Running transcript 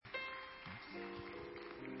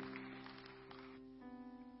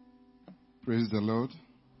Praise the Lord.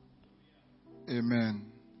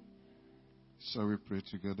 Amen. Shall we pray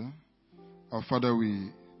together? Our Father, we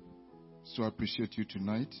so appreciate you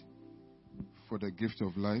tonight for the gift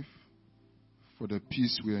of life, for the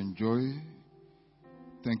peace we enjoy.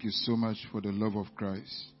 Thank you so much for the love of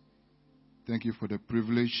Christ. Thank you for the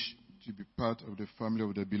privilege to be part of the family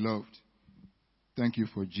of the beloved. Thank you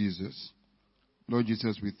for Jesus. Lord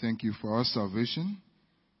Jesus, we thank you for our salvation,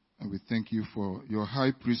 and we thank you for your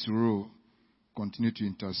high priest role. Continue to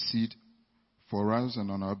intercede for us and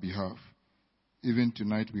on our behalf. Even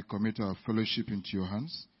tonight, we commit our fellowship into your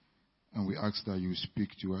hands, and we ask that you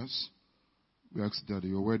speak to us. We ask that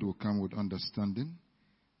your word will come with understanding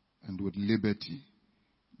and with liberty,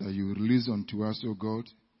 that you release unto us, O God,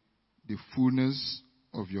 the fullness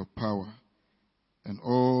of your power and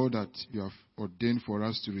all that you have ordained for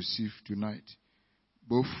us to receive tonight,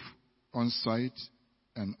 both on site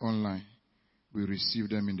and online. We receive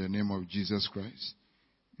them in the name of Jesus Christ.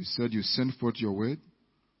 You said you sent forth your word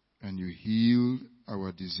and you healed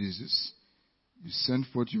our diseases. You sent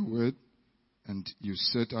forth your word and you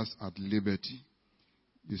set us at liberty.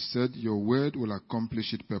 You said your word will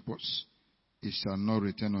accomplish its purpose. It shall not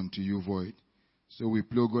return unto you void. So we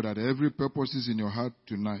pray, God, that every purpose is in your heart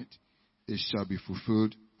tonight, it shall be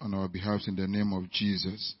fulfilled on our behalf in the name of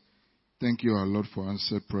Jesus. Thank you, our Lord, for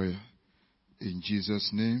answered prayer. In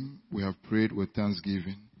Jesus' name, we have prayed with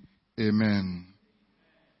thanksgiving. Amen.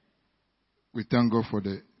 We thank God for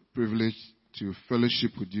the privilege to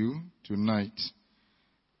fellowship with you tonight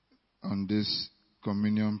on this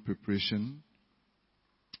communion preparation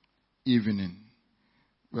evening.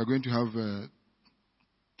 We are going to have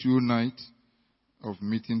 2 nights of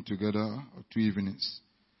meeting together, or 2 evenings.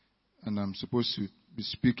 And I'm supposed to be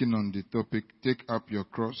speaking on the topic, Take Up Your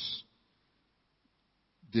Cross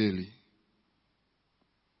Daily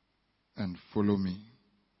and Follow Me.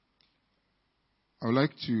 I would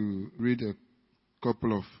like to read a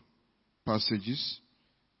couple of passages.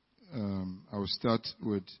 I will start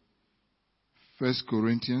with 1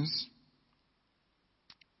 Corinthians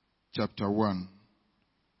chapter 1.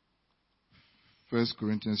 1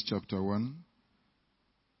 Corinthians chapter 1,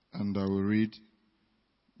 and I will read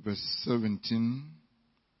verse 17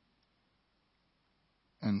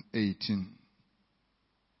 and 18.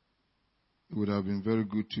 It would have been very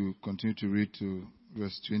good to continue to read to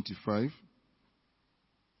verse 25,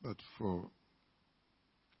 but for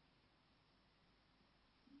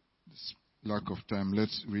this lack of time,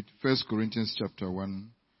 let's read 1 Corinthians chapter 1,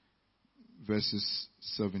 verses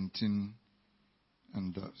 17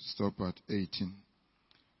 and stop at 18.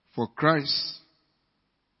 For Christ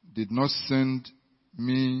did not send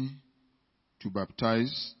me to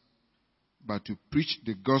baptize, but to preach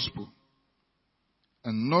the gospel,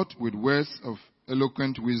 and not with words of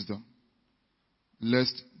eloquent wisdom,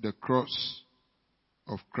 lest the cross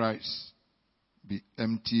of Christ be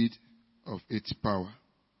emptied of its power.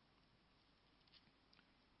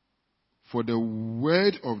 For the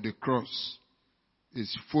word of the cross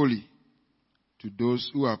is folly to those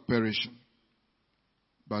who are perishing,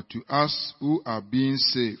 but to us who are being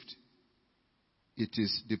saved, it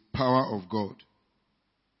is the power of God.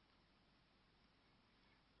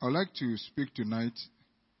 I'd like to speak tonight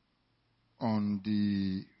on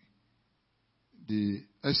the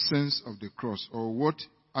essence of the cross, or what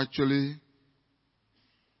actually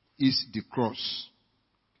is the cross.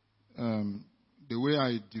 The way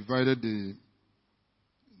I divided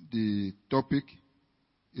the topic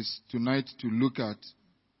is tonight to look at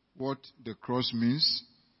what the cross means,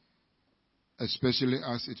 especially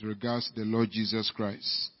as it regards the Lord Jesus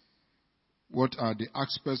Christ. What are the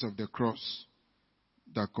aspects of the cross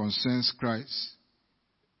that concerns Christ?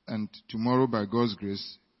 And tomorrow, by God's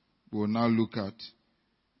grace, we will now look at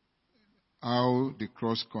how the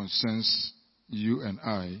cross concerns you and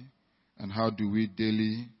I, and how do we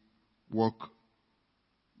daily walk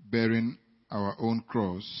bearing our own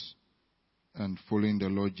cross and following the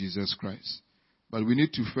Lord Jesus Christ. But we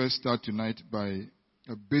need to first start tonight by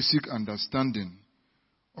a basic understanding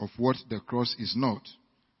of what the cross is not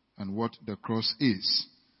and what the cross is,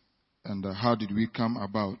 and how did we come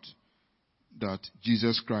about that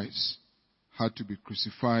Jesus Christ had to be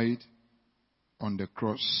crucified on the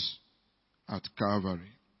cross at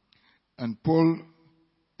Calvary. And Paul,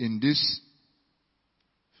 in this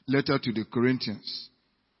letter to the Corinthians,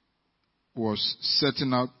 was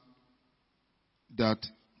setting out that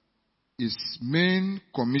his main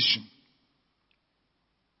commission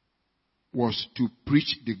was to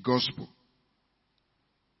preach the gospel,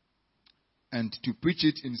 and to preach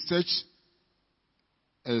it in such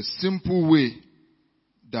a simple way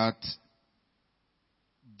that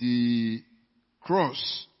the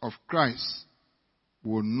cross of Christ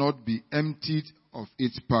will not be emptied of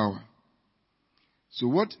its power. So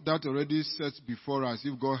what that already sets before us,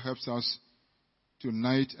 if God helps us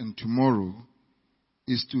tonight and tomorrow,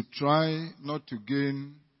 is to try not to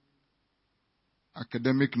gain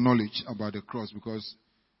academic knowledge about the cross, because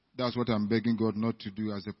that's what I'm begging God not to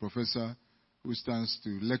do as a professor who stands to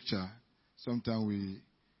lecture. Sometimes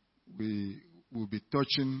we will be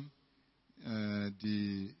touching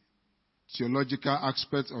the theological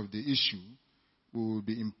aspects of the issue. We will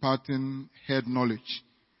be imparting head knowledge.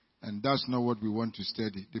 And that's not what we want to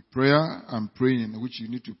study. The prayer I'm praying, which you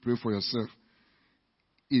need to pray for yourself,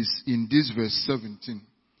 is in this verse 17.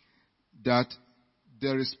 That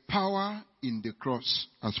there is power in the cross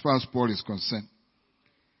as far as Paul is concerned.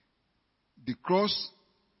 The cross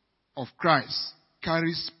of Christ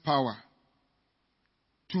carries power.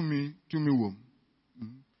 To me, womb.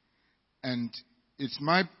 And it's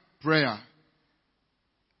my prayer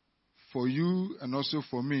for you and also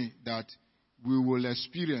for me that we will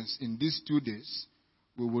experience in these 2 days,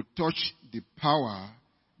 we will touch the power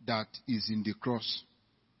that is in the cross.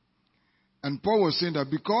 And Paul was saying that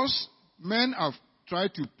because men have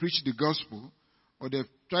tried to preach the gospel, or they've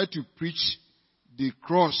tried to preach the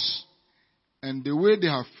cross, and the way they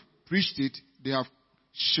have preached it, they have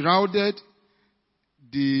shrouded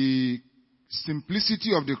the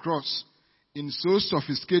simplicity of the cross in so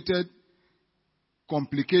sophisticated,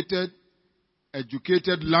 complicated,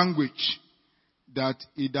 educated language that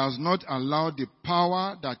it does not allow the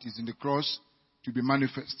power that is in the cross to be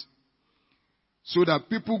manifest. So that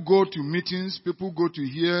people go to meetings, people go to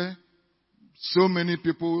hear so many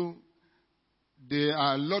people. There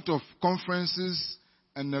are a lot of conferences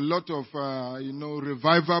and a lot of,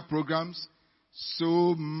 revival programs.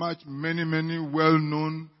 So much, many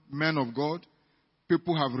well-known men of God.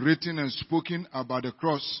 People have written and spoken about the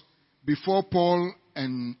cross before Paul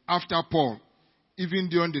and after Paul, even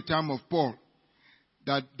during the time of Paul,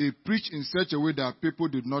 that they preached in such a way that people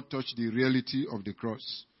did not touch the reality of the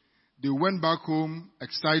cross. They went back home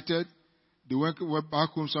excited. They went back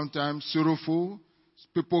home sometimes sorrowful.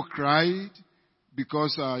 People cried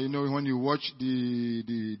because, when you watch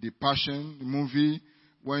the Passion movie,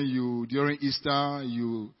 during Easter,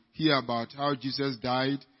 you hear about how Jesus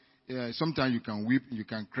died. Sometimes you can weep, you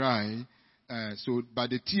can cry. But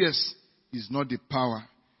the tears is not the power.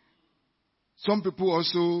 Some people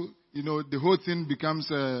also, the whole thing becomes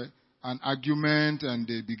an argument, and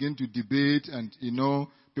they begin to debate, and,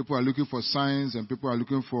 people are looking for signs, and people are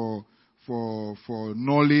looking for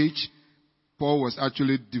knowledge. Paul was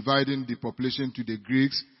actually dividing the population to the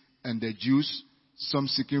Greeks and the Jews, some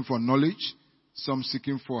seeking for knowledge, some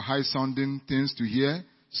seeking for high-sounding things to hear,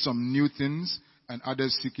 some new things, and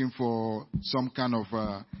others seeking for some kind of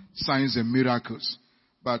signs and miracles.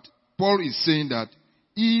 But Paul is saying that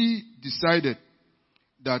he decided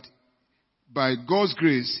that by God's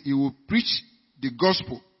grace, he will preach the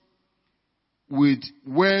gospel with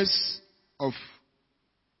words of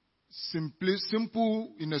simple,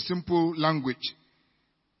 in a simple language,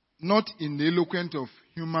 not in the eloquent of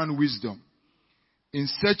human wisdom, in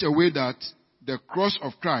such a way that the cross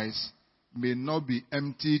of Christ may not be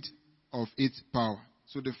emptied of its power.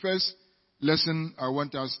 So the first lesson I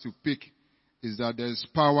want us to pick is that there is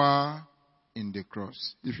power in the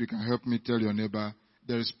cross. If you can help me tell your neighbor,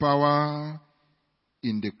 there is power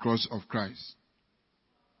in the cross of Christ.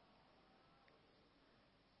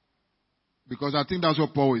 Because I think that's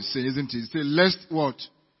what Paul is saying, isn't it? He said, lest what?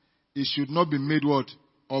 It should not be made what?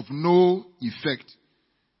 Of no effect.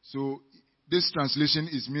 So this translation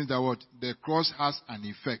means that what? The cross has an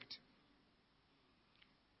effect.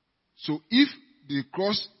 So if the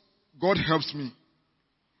cross, God helps me,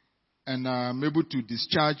 and I'm able to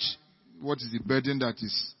discharge what is the burden that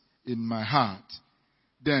is in my heart,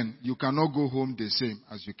 then you cannot go home the same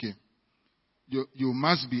as you came. You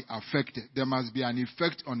must be affected. There must be an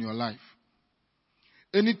effect on your life.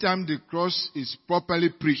 Anytime the cross is properly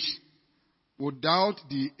preached, without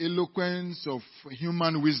the eloquence of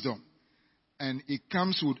human wisdom, and it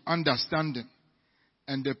comes with understanding,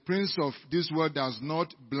 and the prince of this world does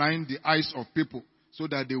not blind the eyes of people so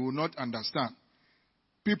that they will not understand,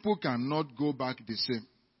 people cannot go back the same.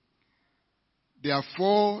 There are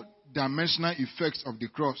 4-dimensional effects of the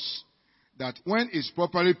cross that when it's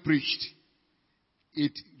properly preached,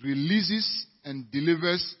 it releases and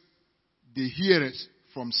delivers the hearers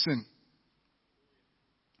from sin.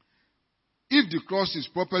 If the cross is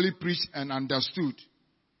properly preached and understood,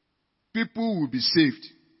 people will be saved.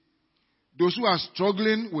 Those who are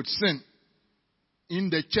struggling with sin in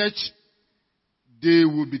the church, they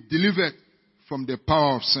will be delivered from the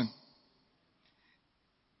power of sin.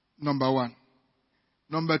 Number one.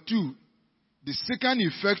 Number 2, the second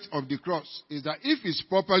effect of the cross is that if it's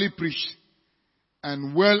properly preached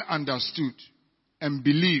and well understood and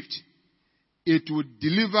believed, it would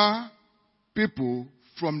deliver people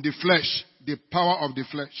from the flesh, the power of the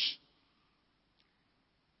flesh.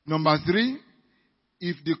 Number 3,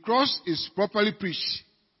 if the cross is properly preached,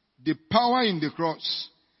 the power in the cross,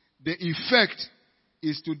 the effect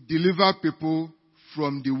is to deliver people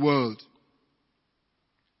from the world.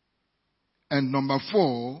 And number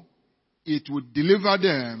 4, it would deliver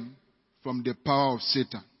them from the power of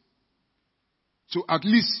Satan. So at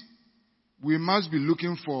least we must be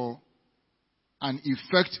looking for an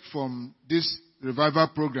effect from this revival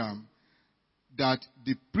program, that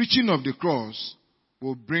the preaching of the cross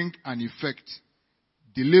will bring an effect.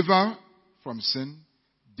 Deliver from sin,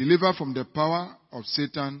 deliver from the power of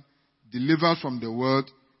Satan, deliver from the world,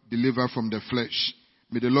 deliver from the flesh.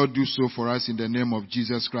 May the Lord do so for us in the name of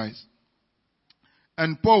Jesus Christ.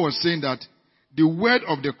 And Paul was saying that the word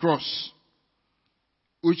of the cross,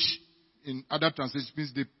 which in other translations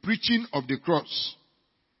means the preaching of the cross,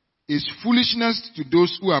 is foolishness to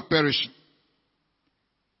those who are perishing.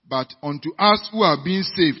 But unto us who are being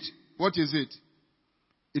saved, what is it?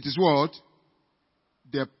 It is what?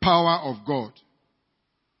 The power of God.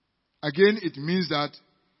 Again, it means that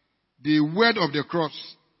the word of the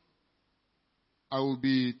cross, I will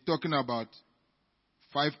be talking about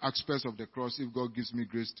 5 aspects of the cross. If God gives me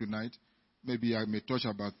grace tonight, maybe I may touch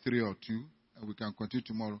about 3 or 2, and we can continue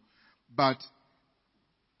tomorrow. But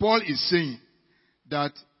Paul is saying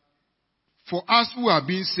that for us who are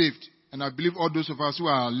being saved, and I believe all those of us who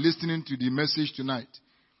are listening to the message tonight,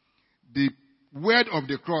 the word of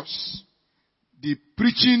the cross, the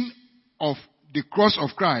preaching of the cross of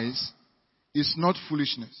Christ is not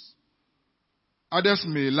foolishness. Others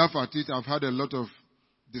may laugh at it. I've had a lot of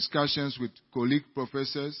discussions with colleague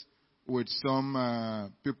professors, with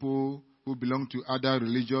some people who belong to other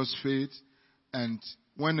religious faiths, and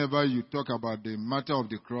whenever you talk about the matter of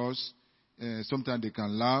the cross, sometimes they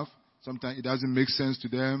can laugh. Sometimes it doesn't make sense to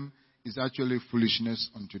them. It's actually foolishness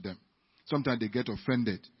unto them. Sometimes they get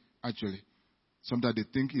offended, actually. Sometimes they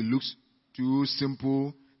think it looks too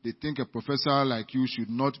simple. They think a professor like you should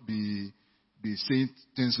not be saying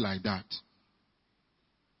things like that.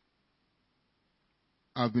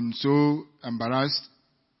 I've been so embarrassed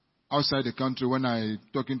outside the country when I'm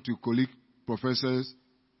talking to colleague professors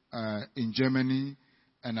in Germany,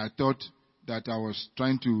 and I thought that I was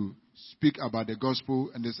trying to speak about the gospel,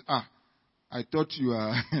 and they said, I thought you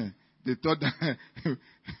are, they thought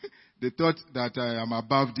that I am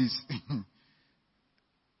above this.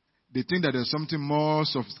 They think that there's something more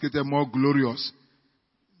sophisticated, more glorious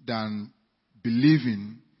than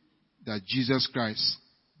believing that Jesus Christ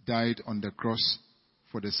died on the cross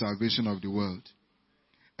for the salvation of the world.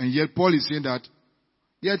 And yet Paul is saying that,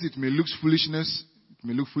 yet it may look foolishness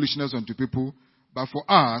unto people, but for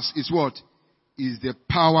us, it's what? Is the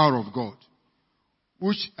power of God.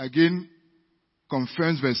 Which again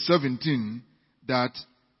confirms verse 17 that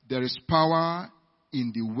there is power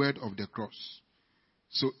in the word of the cross.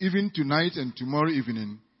 So even tonight and tomorrow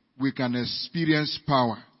evening, we can experience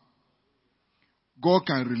power. God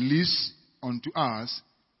can release unto us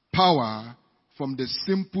power from the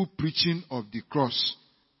simple preaching of the cross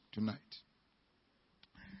tonight.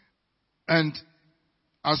 And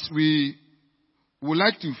as we would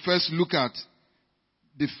like to first look at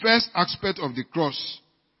the first aspect of the cross,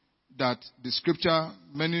 that the scripture,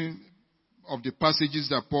 many of the passages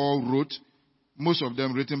that Paul wrote, most of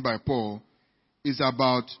them written by Paul, is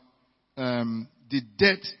about the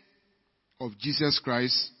death of Jesus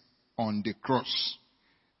Christ on the cross.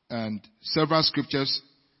 And several scriptures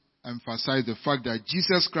emphasize the fact that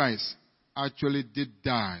Jesus Christ actually did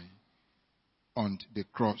die on the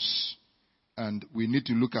cross. And we need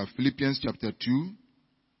to look at Philippians chapter 2,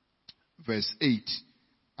 verse 8,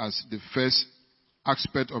 as the first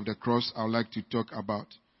aspect of the cross I would like to talk about.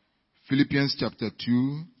 Philippians chapter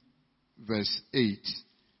 2, verse 8.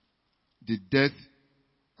 The death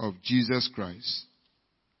of Jesus Christ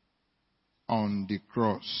on the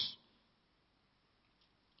cross.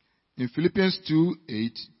 In Philippians 2, 8,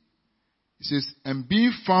 it says, and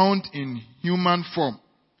being found in human form,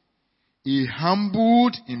 he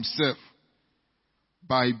humbled himself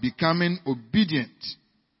by becoming obedient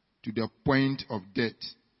to the point of death,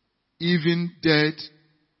 even death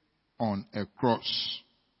on a cross.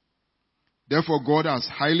 Therefore God has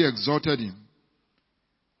highly exalted him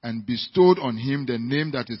and bestowed on him the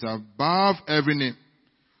name that is above every name,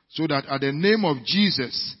 so that at the name of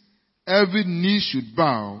Jesus every knee should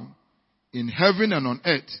bow in heaven and on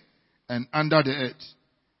earth and under the earth,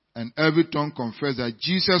 and every tongue confess that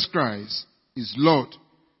Jesus Christ is Lord,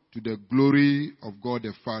 to the glory of God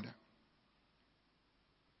the Father.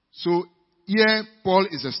 So here Paul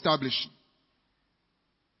is establishing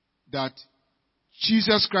that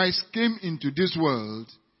Jesus Christ came into this world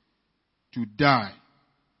to die.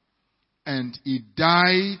 And he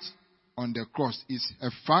died on the cross. It's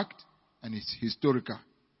a fact and it's historical.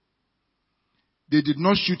 They did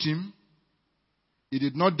not shoot him. He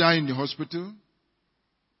did not die in the hospital.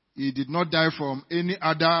 He did not die from any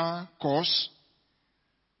other cause.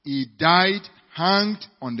 He died hanged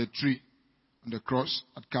on the tree, on the cross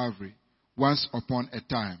at Calvary, once upon a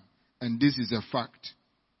time. And this is a fact.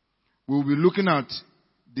 We'll be looking at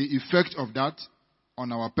the effect of that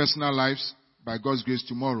on our personal lives by God's grace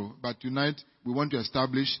tomorrow. But tonight, we want to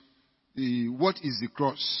establish what is the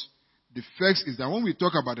cross. The first is that when we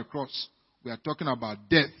talk about the cross, we are talking about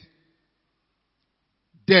death.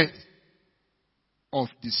 Death of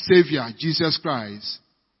the Savior, Jesus Christ,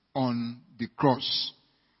 on the cross.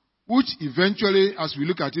 Which eventually, as we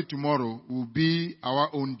look at it tomorrow, will be our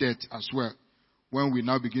own death as well. When we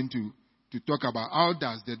now begin to talk about how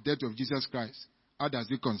does the death of Jesus Christ, how does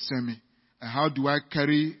it concern me? And how do I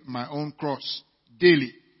carry my own cross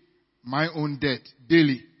daily? My own death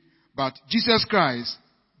daily. But Jesus Christ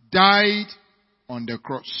died on the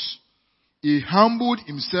cross. He humbled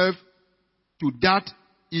himself to that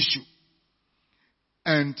issue.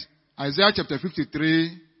 And Isaiah chapter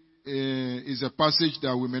 53 is a passage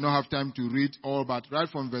that we may not have time to read all, but right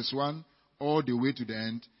from verse 1 all the way to the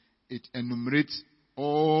end, it enumerates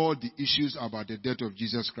all the issues about the death of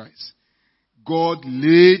Jesus Christ. God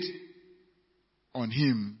laid on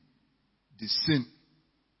him the sin.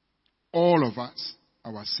 All of us,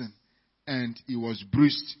 our sin. And he was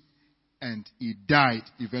bruised. And he died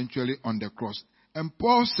eventually on the cross. And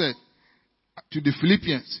Paul said to the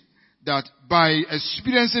Philippians that by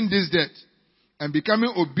experiencing this death and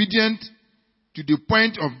becoming obedient to the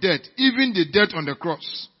point of death, even the death on the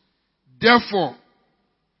cross, therefore,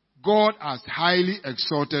 God has highly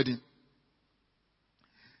exalted him.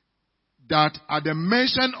 That at the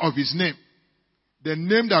mention of his name, the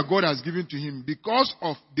name that God has given to him, because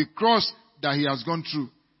of the cross that he has gone through,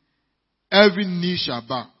 every knee shall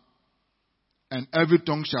bow and every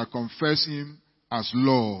tongue shall confess him as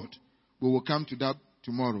Lord. We will come to that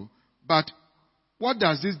tomorrow. But what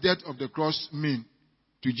does this death of the cross mean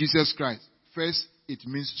to Jesus Christ? First, it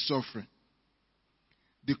means suffering.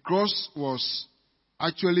 The cross was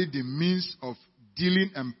actually the means of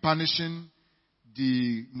dealing and punishing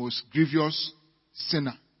the most grievous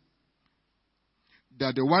sinner.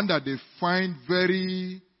 That the one that they find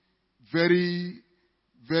very, very,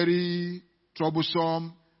 very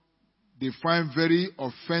troublesome, they find very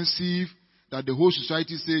offensive, that the whole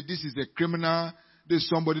society say this is a criminal, this is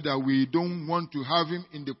somebody that we don't want to have him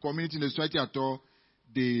in the community, in the society at all,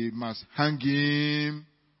 they must hang him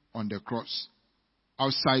on the cross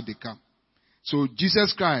outside the camp. So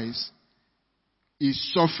Jesus Christ, he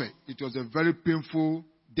suffered. It was a very painful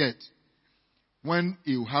death when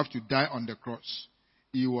he would have to die on the cross.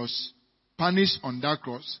 He was punished on that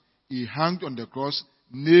cross. He hung on the cross,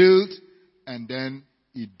 nailed, and then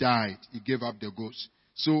he died. He gave up the ghost.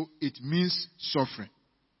 So it means suffering.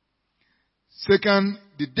 Second,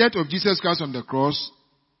 the death of Jesus Christ on the cross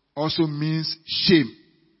also means shame.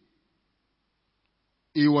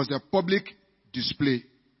 It was a public display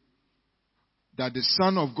that the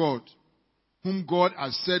Son of God, whom God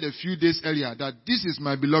has said a few days earlier, that this is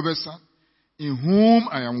my beloved Son, in whom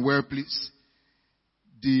I am well pleased.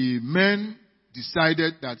 The men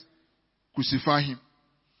decided that crucify him.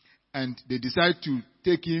 And they decided to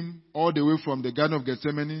take him all the way from the Garden of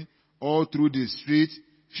Gethsemane, all through the street.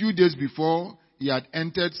 Few days before, he had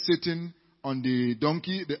entered sitting on the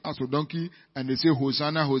donkey, the ass of donkey, and they say,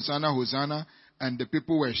 Hosanna, Hosanna, Hosanna. And the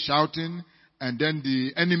people were shouting. And then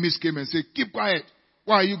the enemies came and said, keep quiet.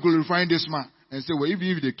 Why are you glorifying this man? And say, well, even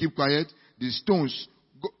if they keep quiet, the stones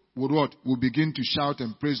would what? Will begin to shout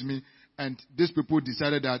and praise me. And these people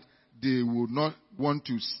decided that they would not want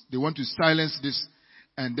to, they want to silence this.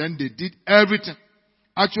 And then they did everything.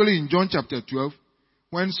 Actually, in John chapter 12,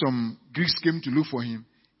 when some Greeks came to look for him,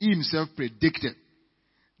 he himself predicted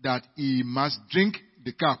that he must drink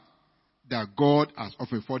the cup that God has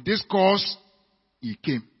offered. For this cause, he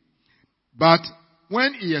came. But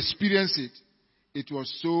when he experienced it, it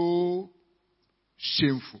was so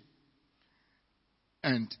shameful.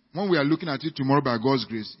 And when we are looking at it tomorrow by God's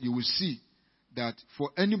grace, you will see that for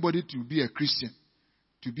anybody to be a Christian,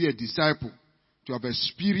 to be a disciple, to have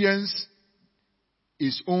experienced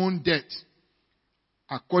his own death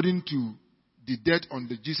according to the death on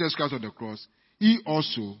the Jesus Christ on the cross, he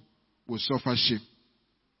also will suffer shame.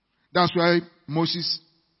 That's why Moses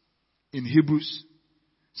in Hebrews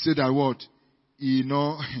said that what?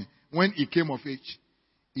 When he came of age,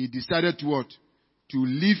 he decided to what? To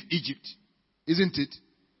leave Egypt. Isn't it?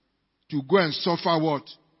 To go and suffer what?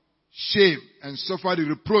 Shame and suffer the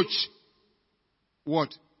reproach.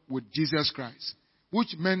 What? With Jesus Christ.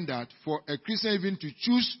 Which meant that for a Christian even to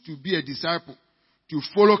choose to be a disciple, to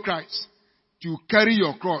follow Christ, to carry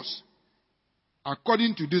your cross,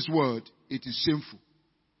 according to this word, it is shameful.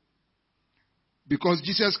 Because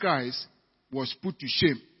Jesus Christ was put to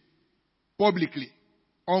shame publicly,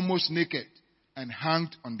 almost naked, and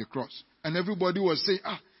hanged on the cross. And everybody was saying,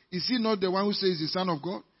 is he not the one who says the Son of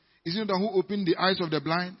God? Is he not the one who opened the eyes of the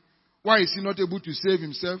blind? Why is he not able to save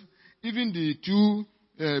himself? Even the two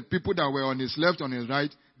people that were on his left, on his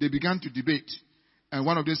right, they began to debate. And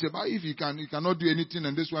one of them said, if he cannot do anything.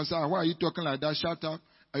 And this one said, why are you talking like that? Shut up.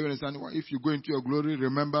 Are you understand? Why, if you go into your glory,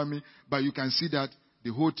 remember me. But you can see that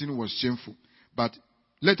the whole thing was shameful. But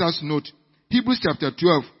let us note, Hebrews chapter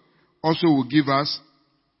 12 also will give us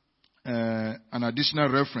an additional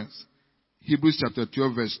reference. Hebrews chapter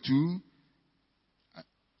 12 verse 2.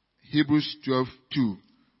 Hebrews 12:2.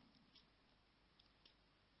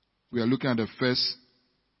 We are looking at the first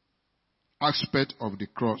aspect of the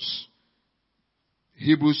cross.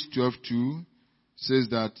 Hebrews 12:2 says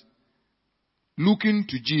that, looking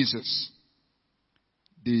to Jesus,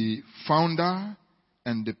 the founder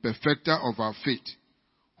and the perfecter of our faith,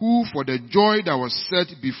 who for the joy that was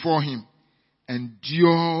set before him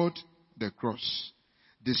endured the cross,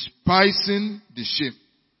 despising the shame,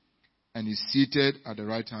 and is seated at the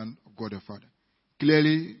right hand of God the Father.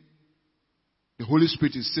 Clearly, the Holy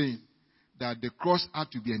Spirit is saying that the cross had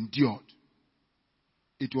to be endured.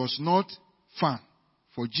 It was not fun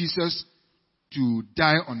for Jesus to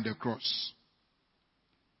die on the cross.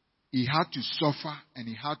 He had to suffer and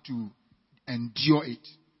he had to endure it.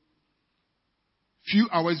 Few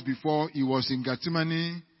hours before, he was in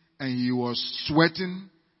Gethsemane and he was sweating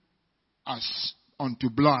as unto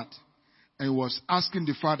blood. And he was asking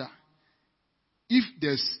the Father, if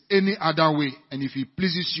there's any other way and if it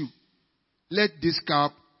pleases you, let this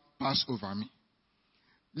cup pass over me.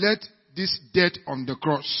 Let this death on the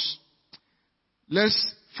cross,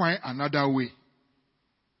 let's find another way.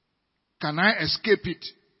 Can I escape it?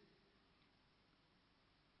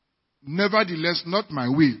 Nevertheless, not my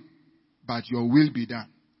will, but your will be done.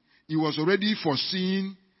 He was already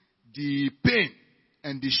foreseeing the pain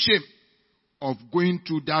and the shame of going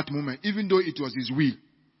through that moment, even though it was his will.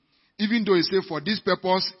 Even though he said, for this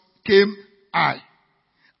purpose came I.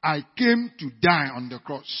 I came to die on the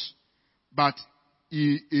cross. But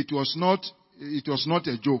it was not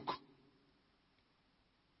a joke.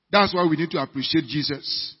 That's why we need to appreciate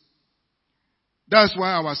Jesus. That's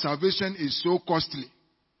why our salvation is so costly.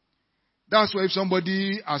 That's why if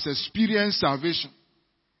somebody has experienced salvation,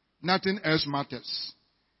 nothing else matters.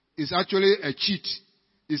 It's actually a cheat.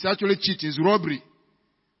 It's actually cheating. It's robbery.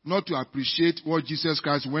 Not to appreciate what Jesus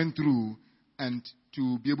Christ went through and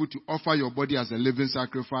to be able to offer your body as a living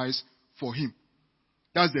sacrifice for him.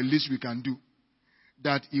 That's the least we can do.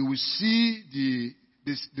 That he will see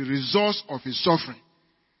the results of his suffering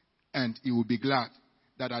and he will be glad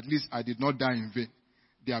that at least I did not die in vain.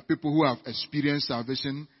 There are people who have experienced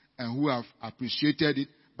salvation and who have appreciated it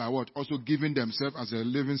by what? Also giving themselves as a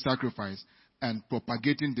living sacrifice and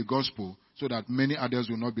propagating the gospel so that many others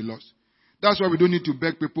will not be lost. That's why we don't need to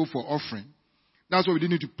beg people for offering. That's why we don't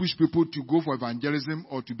need to push people to go for evangelism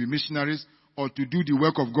or to be missionaries or to do the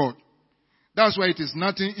work of God. That's why it is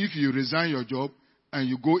nothing if you resign your job and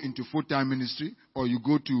you go into full-time ministry or you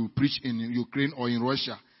go to preach in Ukraine or in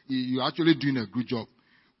Russia. You're actually doing a good job.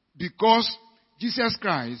 Because Jesus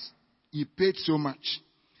Christ, he paid so much.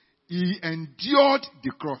 He endured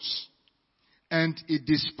the cross. And he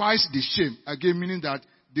despised the shame. Again, meaning that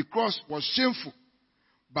the cross was shameful.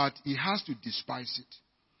 But he has to despise it.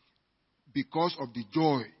 Because of the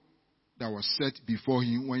joy that was set before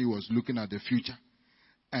him when he was looking at the future.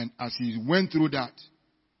 And as he went through that,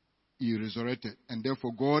 he resurrected. And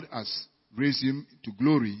therefore God has raised him to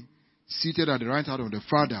glory, seated at the right hand of the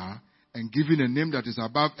Father, and given a name that is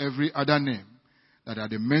above every other name, that at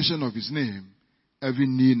the mention of his name, every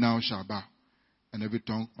knee now shall bow, and every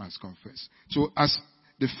tongue must confess. So as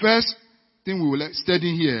the first thing we will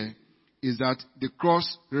study here is that the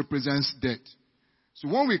cross represents death. So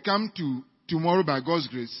when we come to tomorrow by God's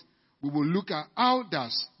grace, we will look at how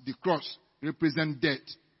does the cross represent death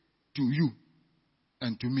to you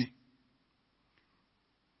and to me.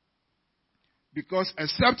 Because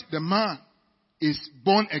except the man is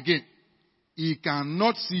born again, he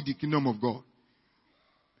cannot see the kingdom of God.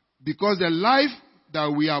 Because the life that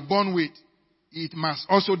we are born with, it must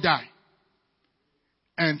also die.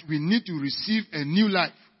 And we need to receive a new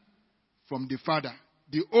life from the Father.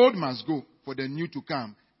 The old must go for the new to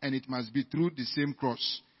come, and it must be through the same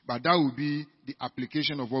cross. But that will be the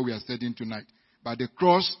application of what we are studying tonight. But the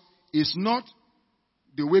cross is not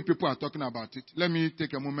the way people are talking about it. Let me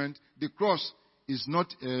take a moment. The cross is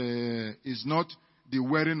not the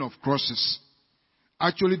wearing of crosses.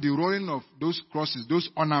 Actually, the wearing of those crosses, those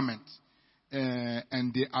ornaments,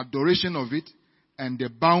 and the adoration of it, and the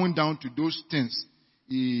bowing down to those things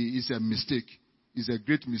is a mistake. It's a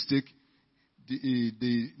great mistake.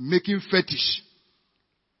 The making fetish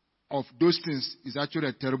of those things is actually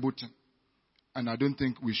a terrible thing. And I don't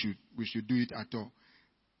think we should do it at all.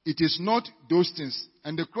 It is not those things.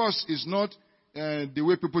 And the cross is not the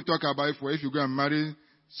way people talk about it. For if you go and marry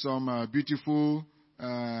some beautiful,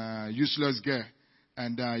 useless girl,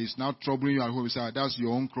 and it's now troubling you at home, you say, that's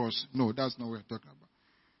your own cross. No, that's not what we're talking about.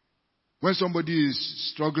 When somebody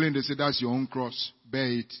is struggling, they say, that's your own cross.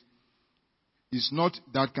 Bear it. It's not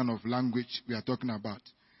that kind of language we are talking about.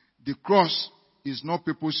 The cross is not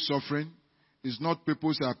people's suffering. It's not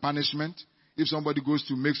people's punishment. If somebody goes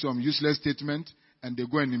to make some useless statement and they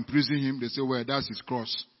go and imprison him, they say, well, that's his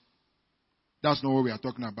cross. That's not what we are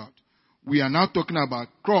talking about. We are now talking about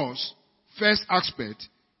cross. First aspect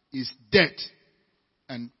is death.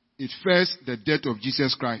 And it first the death of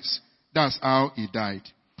Jesus Christ. That's how he died.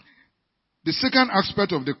 The second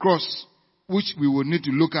aspect of the cross, which we will need to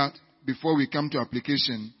look at before we come to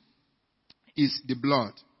application, is the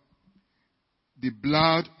blood. The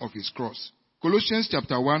blood of his cross. Colossians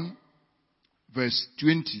chapter 1, verse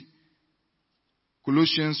 20.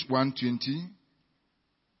 Colossians 1:20.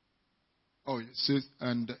 Oh, it says,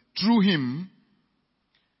 and through him,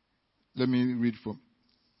 let me read from.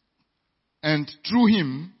 And through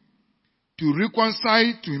him, to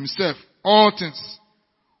reconcile to himself all things,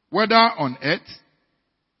 whether on earth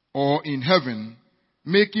or in heaven,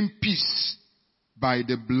 making peace by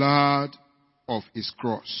the blood of his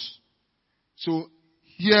cross. So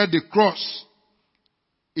here the cross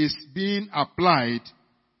is being applied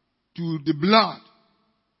to the blood.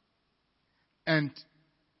 And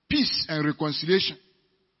peace and reconciliation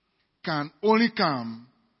can only come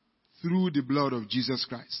through the blood of Jesus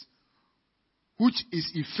Christ, which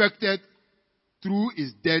is effected through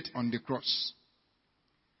his death on the cross.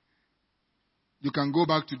 You can go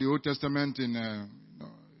back to the Old Testament in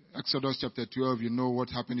Exodus chapter 12. You know what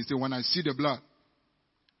happened. He said, when I see the blood,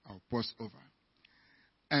 I'll pass over.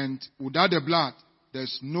 And without the blood,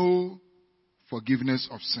 there's no forgiveness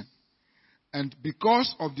of sin. And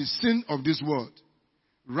because of the sin of this world,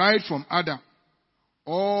 right from Adam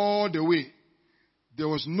all the way, there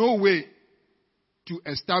was no way to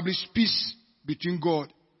establish peace between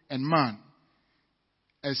God and man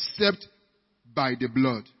except by the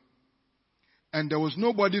blood. And there was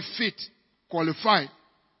nobody fit, qualified,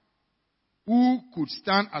 who could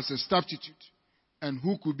stand as a substitute and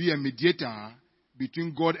who could be a mediator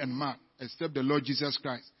between God and man except the Lord Jesus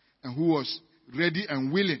Christ, and who was ready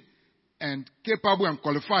and willing and capable and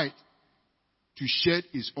qualified to shed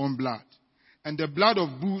his own blood. And the blood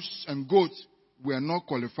of bulls and goats were not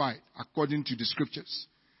qualified according to the scriptures.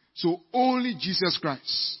 So only Jesus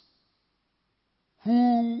Christ,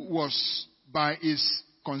 who was by his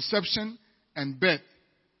conception and birth,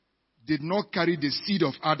 did not carry the seed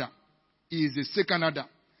of Adam. He is the second Adam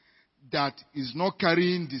that is not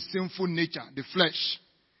carrying the sinful nature, the flesh,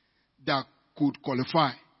 that could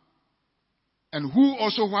qualify. And who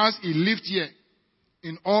also, whilst he lived here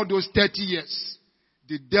in all those 30 years,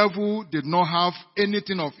 the devil did not have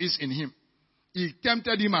anything of his in him. He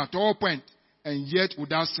tempted him at all points, and yet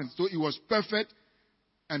without sin. So he was perfect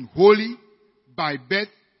and holy by birth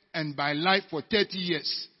and by life for 30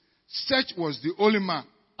 years. Such was the only man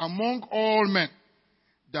among all men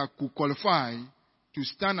that could qualify to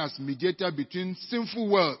stand as mediator between sinful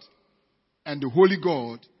world and the holy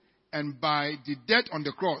God. And by the death on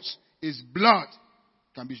the cross, his blood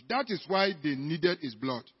can be. That is why they needed his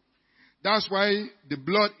blood. That's why the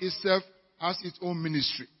blood itself has its own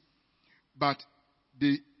ministry. But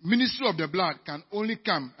the ministry of the blood can only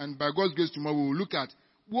come, and by God's grace tomorrow we will look at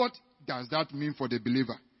what does that mean for the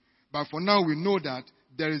believer. But for now we know that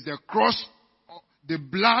there is the cross, the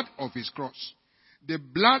blood of his cross. The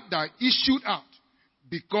blood that issued out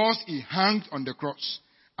because he hung on the cross.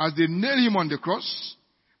 As they nailed him on the cross,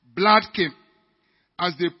 blood came.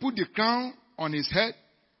 As they put the crown on his head,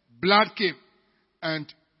 blood came.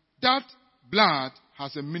 And that blood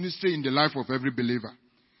has a ministry in the life of every believer.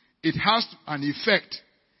 It has an effect.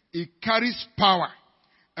 It carries power.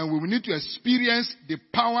 And we will need to experience the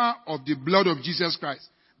power of the blood of Jesus Christ.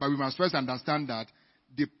 But we must first understand that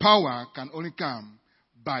the power can only come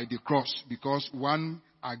by the cross, because one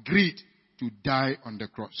agreed to die on the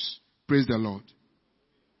cross. Praise the Lord.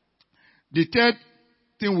 The third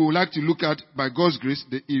thing we would like to look at by God's grace,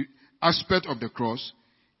 the aspect of the cross,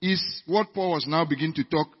 is what Paul was now beginning to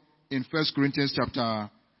talk in 1 Corinthians chapter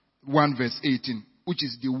 1 verse 18, which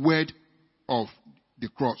is the word of the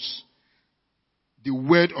cross. The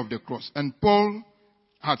word of the cross. And Paul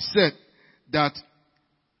had said that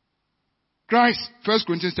Christ, 1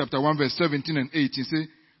 Corinthians chapter 1 verse 17 and 18, say,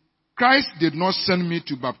 Christ did not send me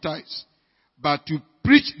to baptize, but to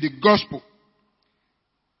preach the gospel,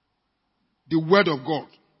 the word of God,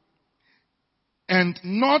 and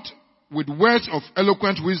not with words of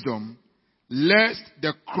eloquent wisdom, lest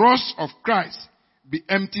the cross of Christ be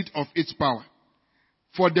emptied of its power.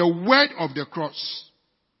 For the word of the cross,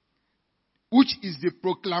 which is the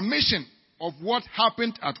proclamation of what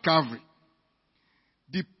happened at Calvary,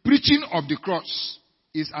 the preaching of the cross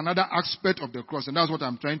is another aspect of the cross, and that's what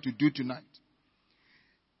I'm trying to do tonight.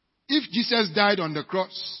 If Jesus died on the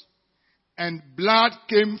cross and blood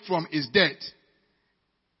came from his death,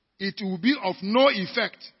 it will be of no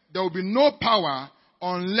effect. There will be no power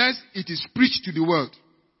unless it is preached to the world.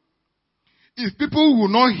 If people will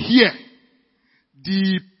not hear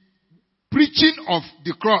the preaching of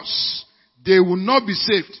the cross, they will not be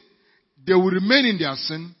saved. They will remain in their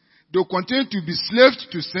sin. They will continue to be slaves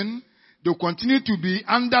to sin. They will continue to be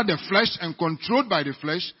under the flesh and controlled by the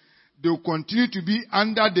flesh. They will continue to be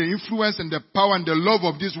under the influence and the power and the love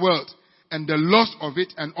of this world and the lust of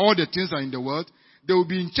it and all the things that are in the world. They will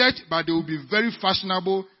be in church, but they will be very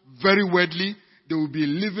fashionable, very worldly. They will be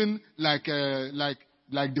living like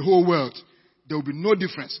the whole world. There will be no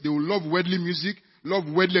difference. They will love worldly music, love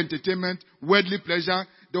worldly entertainment, worldly pleasure.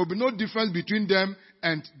 There will be no difference between them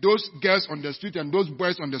and those girls on the street and those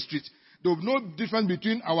boys on the street. There will be no difference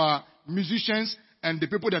between our musicians and the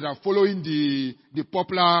people that are following the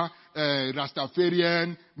popular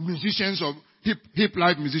Rastafarian musicians of hip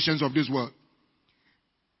life musicians of this world.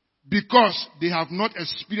 Because they have not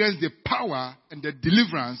experienced the power and the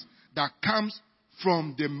deliverance that comes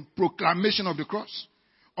from the proclamation of the cross.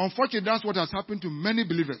 Unfortunately, that's what has happened to many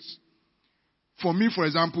believers. For me, for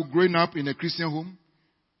example, growing up in a Christian home,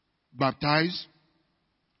 baptized,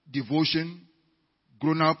 devotion,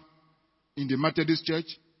 grown up in the Methodist church,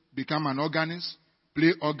 become an organist,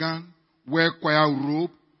 play organ, wear choir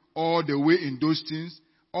robe, all the way in those things,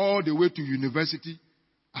 all the way to university,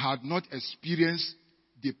 I had not experienced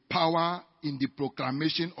the power in the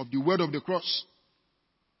proclamation of the word of the cross.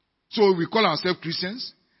 So we call ourselves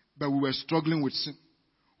Christians, but we were struggling with sin.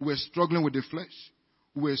 We were struggling with the flesh.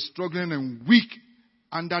 We were struggling and weak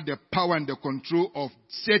under the power and the control of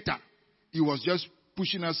Satan. He was just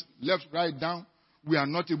pushing us left, right, down. We are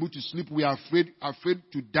not able to sleep. We are afraid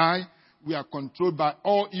to die. We are controlled by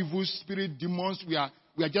all evil spirit, demons. We are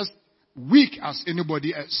just weak as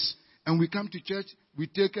anybody else. And we come to church, we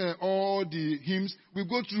take all the hymns, we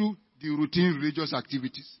go through the routine religious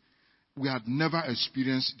activities. We had never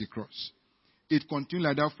experienced the cross. It continued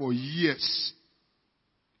like that for years.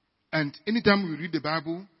 And anytime you read the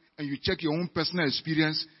Bible and you check your own personal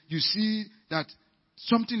experience, you see that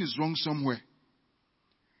something is wrong somewhere.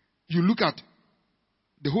 You look at,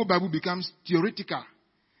 the whole Bible becomes theoretical.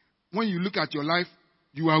 When you look at your life,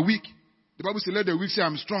 you are weak. The Bible says, let the weak say,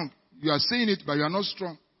 I'm strong. You are saying it, but you are not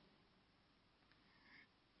strong.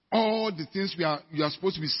 All the things you are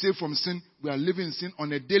supposed to be saved from sin, we are living in sin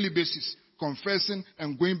on a daily basis, confessing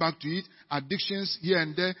and going back to it, addictions here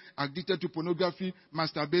and there, addicted to pornography,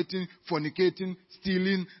 masturbating, fornicating,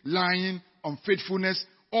 stealing, lying, unfaithfulness,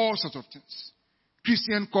 all sorts of things.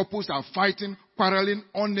 Christian couples are fighting, quarreling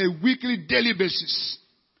on a weekly, daily basis.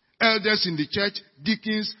 Elders in the church,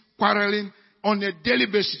 deacons, quarreling on a daily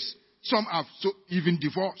basis. Some have even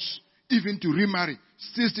divorced, even to remarry,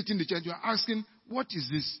 still sitting in the church. You are asking, what is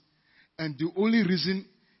this? And the only reason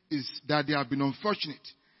is that they have been unfortunate.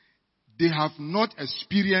 They have not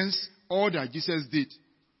experienced all that Jesus did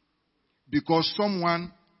because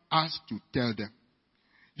someone asked to tell them.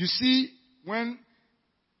 You see, when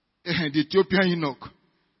the Ethiopian eunuch,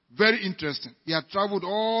 very interesting, he had traveled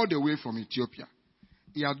all the way from Ethiopia.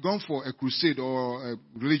 He had gone for a crusade or a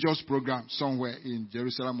religious program somewhere in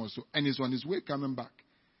Jerusalem also, and he's on his way coming back.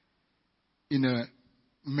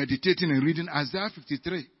 Meditating and reading Isaiah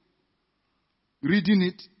 53. Reading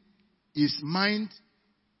it, his mind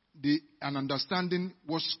and understanding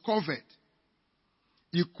was covered.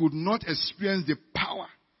 He could not experience the power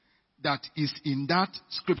that is in that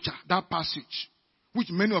scripture, that passage,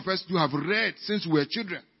 which many of us do have read since we were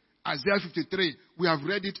children. Isaiah 53, we have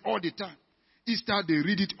read it all the time. Easter, they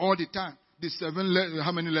read it all the time. The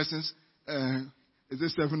how many lessons? Is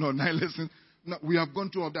it 7 or 9 lessons? No, we have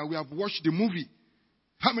gone through all that. We have watched the movie.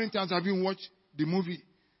 How many times have you watched the movie?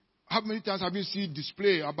 How many times have you seen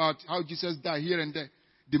display about how Jesus died here and there?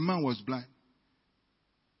 The man was blind.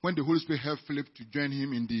 When the Holy Spirit helped Philip to join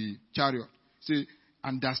him in the chariot, say,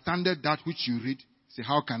 understandeth that which you read? Say,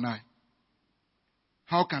 how can I?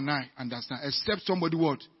 How can I understand? Except somebody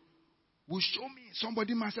what? Will show me.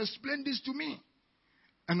 Somebody must explain this to me.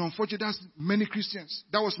 And unfortunately, that's many Christians.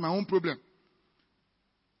 That was my own problem.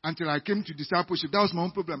 Until I came to discipleship, that was my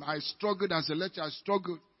own problem. I struggled as a lecturer. I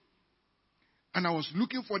struggled. And I was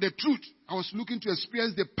looking for the truth. I was looking to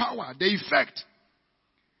experience the power, the effect.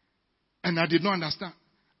 And I did not understand.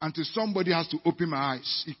 Until somebody has to open my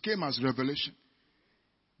eyes. It came as revelation.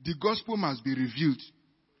 The gospel must be revealed.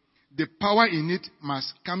 The power in it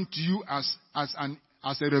must come to you as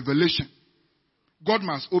a revelation. God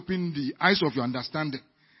must open the eyes of your understanding.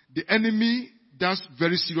 The enemy does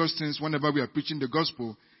very serious things whenever we are preaching the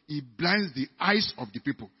gospel. He blinds the eyes of the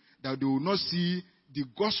people that they will not see the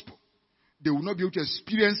gospel. They will not be able to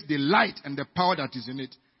experience the light and the power that is in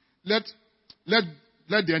it. Let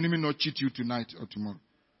the enemy not cheat you tonight or tomorrow.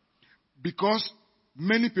 Because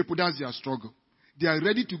many people, that's their struggle. They are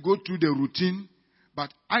ready to go through the routine,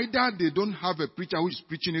 but either they don't have a preacher who is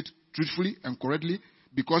preaching it truthfully and correctly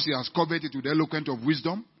because he has covered it with the eloquence of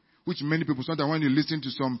wisdom, which many people, sometimes when you listen to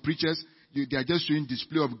some preachers, they are just showing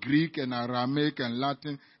display of Greek and Aramaic and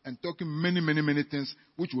Latin and talking many things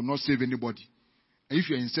which will not save anybody. And if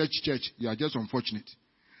you're in such church, you are just unfortunate.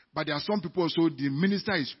 But there are some people also, the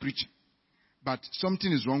minister is preaching, but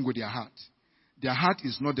something is wrong with their heart. Their heart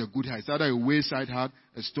is not a good heart. It's either a wayside heart,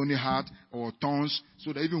 a stony heart, or thorns,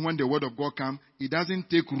 so that even when the word of God comes, it doesn't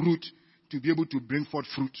take root to be able to bring forth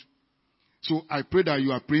fruit. So I pray that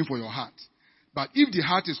you are praying for your heart. But if the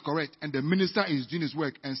heart is correct and the minister is doing his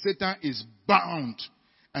work and Satan is bound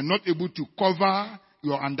and not able to cover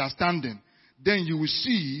your understanding, then you will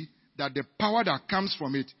see that the power that comes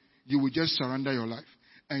from it, you will just surrender your life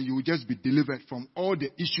and you will just be delivered from all the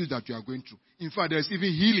issues that you are going through. In fact, there's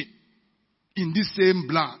even healing in this same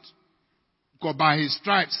blood. Because by his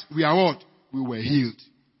stripes, we are what? We were healed.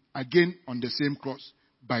 Again, on the same cross,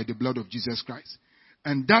 by the blood of Jesus Christ.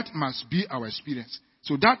 And that must be our experience.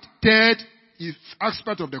 So that third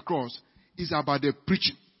aspect of the cross is about the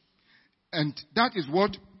preaching. And that is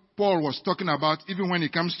what Paul was talking about even when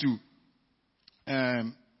it comes to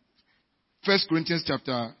 2 Corinthians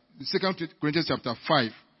chapter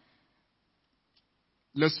 5.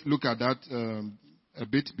 Let's look at that a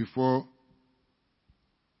bit before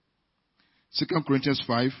 2 Corinthians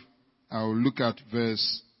 5. I'll look at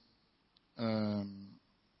verse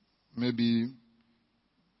maybe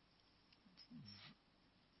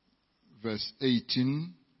verse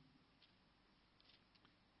 18.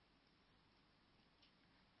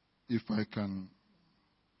 If I can,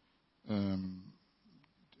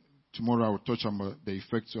 tomorrow I will touch on the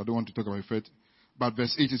effect, so I don't want to talk about effect. But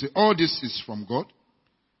verse 18 says, all this is from God,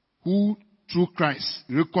 who through Christ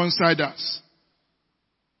reconciled us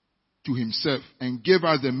to himself and gave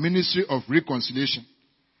us the ministry of reconciliation.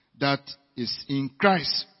 That is, in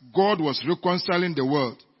Christ, God was reconciling the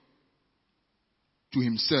world to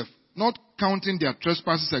himself, not counting their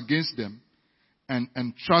trespasses against them, and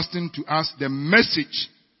entrusting to us the message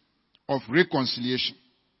of reconciliation.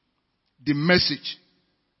 The message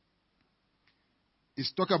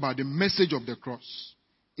is talk about the message of the cross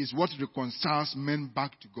is what reconciles men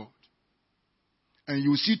back to God. And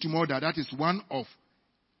you will see tomorrow that is one of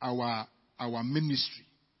our ministry.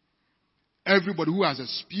 Everybody who has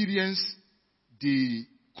experienced the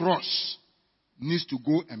cross needs to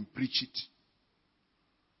go and preach it.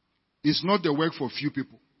 It's not the work for few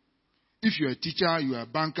people. If you're a teacher, you are a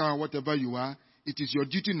banker, whatever you are, it is your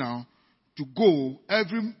duty now to go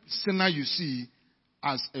every sinner you see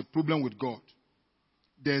as a problem with God.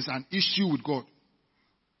 There's an issue with God.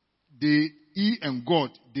 He and God,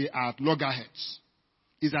 they are at loggerheads.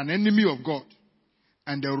 He's an enemy of God.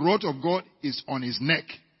 And the wrath of God is on his neck.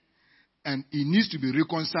 And he needs to be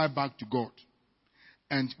reconciled back to God.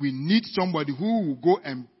 And we need somebody who will go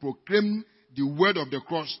and proclaim the word of the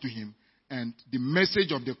cross to him and the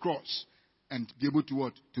message of the cross and be able to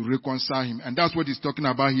what? To reconcile him. And that's what he's talking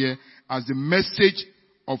about here as the message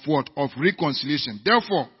of what? Of reconciliation.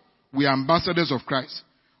 Therefore, we are ambassadors of Christ.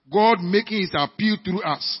 God making his appeal through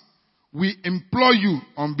us. We implore you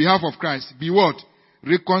on behalf of Christ, be what?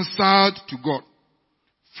 Reconciled to God.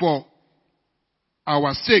 For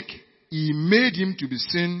our sake, he made him to be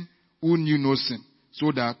sin who knew no sin,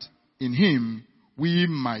 so that in him we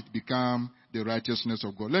might become the righteousness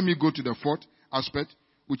of God. Let me go to the fourth aspect,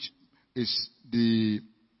 which is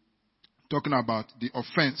talking about the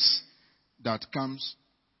offense that comes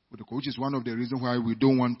with the, which is one of the reasons why we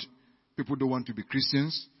don't want people don't want to be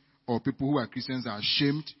Christians, or people who are Christians are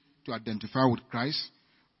ashamed to identify with Christ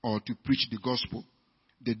or to preach the gospel.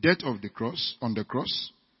 The death of the cross, on the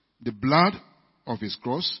cross, the blood of his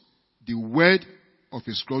cross, the word of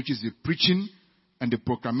his cross, which is the preaching and the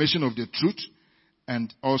proclamation of the truth,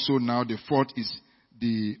 and also now the fourth is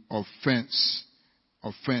the offense,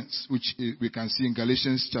 which we can see in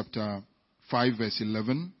Galatians chapter 5 verse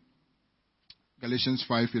 11. Galatians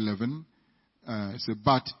 5:11 says,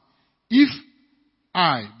 but if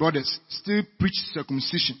I, brothers, still preach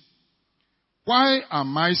circumcision, why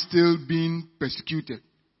am I still being persecuted?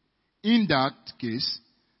 In that case,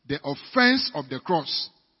 the offense of the cross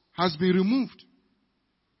has been removed.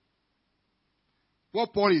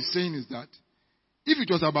 What Paul is saying is that if it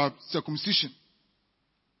was about circumcision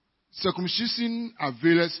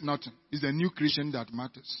avails nothing. It's the new creation that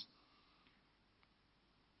matters.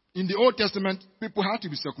 In the Old Testament, people had to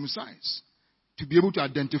be circumcised to be able to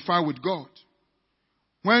identify with God.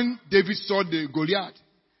 When David saw the Goliath,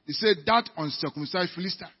 he said that uncircumcised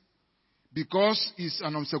Philistine, because he's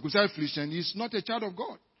an uncircumcised Philistine, he's not a child of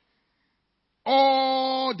God.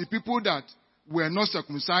 All the people that were not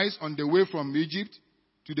circumcised on the way from Egypt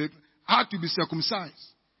had to be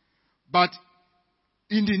circumcised. But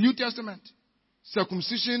in the New Testament,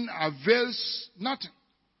 circumcision avails nothing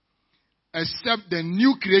except the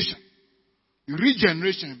new creation,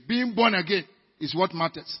 regeneration, being born again is what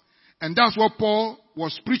matters. And that's what Paul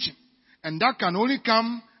was preaching. And that can only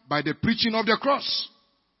come by the preaching of the cross.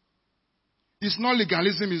 It's not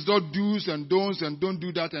legalism, it's not do's and don'ts and don't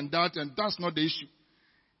do that, and that's not the issue.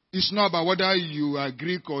 It's not about whether you are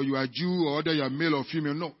Greek or you are Jew or whether you are male or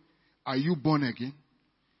female. No. Are you born again?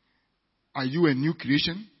 Are you a new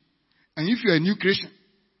creation? And if you're a new creation,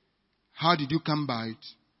 how did you come by it?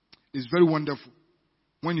 It's very wonderful.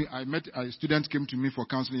 When I met a student came to me for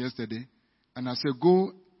counseling yesterday, and I said,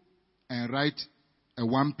 go and write a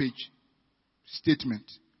one-page statement,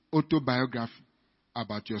 autobiography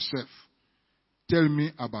about yourself. Tell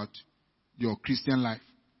me about your Christian life.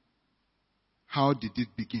 How did it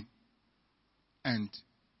begin? And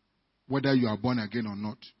whether you are born again or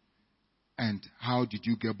not. And how did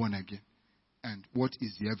you get born again? And what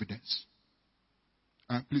is the evidence?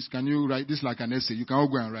 Please, can you write this like an essay? You can all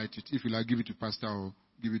go and write it. If you like, give it to pastor or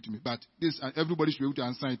give it to me. But this, everybody should be able to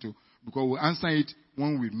answer it too, because we'll answer it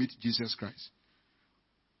when we meet Jesus Christ.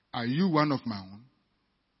 Are you one of my own?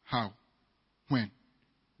 How? When?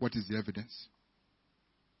 What is the evidence?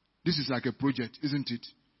 This is like a project, isn't it?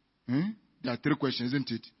 There are 3 questions,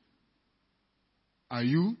 isn't it? Are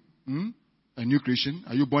you a new creation?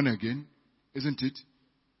 Are you born again? Isn't it?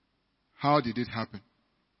 How did it happen?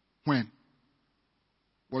 When?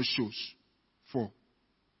 What shows? 4.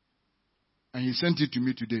 And he sent it to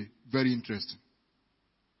me today. Very interesting.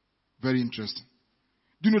 Very interesting.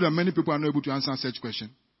 Do you know that many people are not able to answer such question?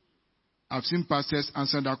 I've seen pastors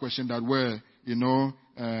answer that question that were,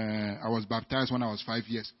 I was baptized when I was 5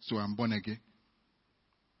 years, so I'm born again.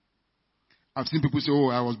 I've seen people say,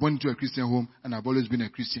 I was born into a Christian home and I've always been a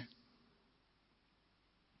Christian.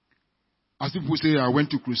 I've seen people say, I went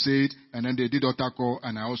to crusade and then they did altar call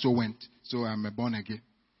and I also went, so I'm born again.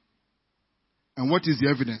 And what is the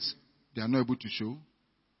evidence? They are not able to show.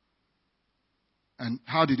 And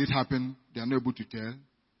how did it happen? They are not able to tell.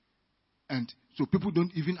 And so people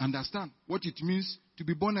don't even understand what it means to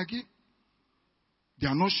be born again. They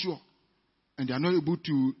are not sure. And they are not able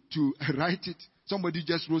to write it. Somebody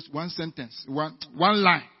just wrote one sentence, one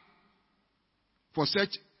line. For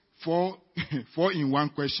such 4 in 1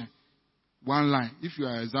 question. One line. If you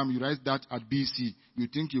are exam, you write that at BC, you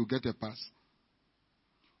think you'll get a pass.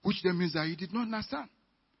 Which then means that he did not understand.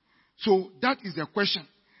 So that is the question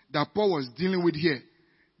that Paul was dealing with here.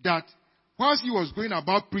 That whilst he was going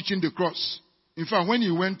about preaching the cross, in fact, when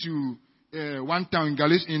he went to one town in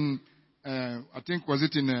Galicia, I think was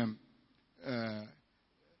it in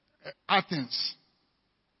Athens.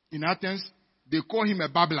 In Athens, they call him a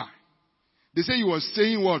babbler. They say he was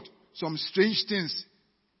saying what? Some strange things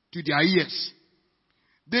to their ears.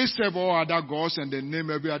 They serve all other gods and they name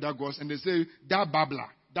every other gods and they say, that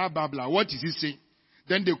babbler, what is he saying?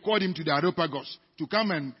 Then they called him to the Areopagus to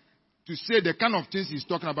come and to say the kind of things he's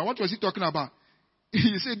talking about. What was he talking about?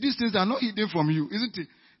 He said, these things are not hidden from you, isn't it?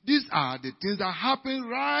 These are the things that happen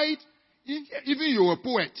right in, even your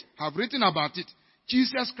poet have written about it.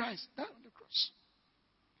 Jesus Christ died on the cross.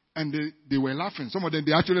 And they were laughing. Some of them,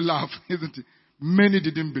 they actually laughed, isn't it? Many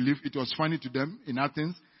didn't believe. It was funny to them in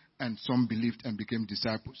Athens, and some believed and became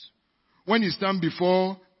disciples. When he stand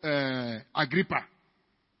before Agrippa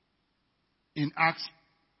in Acts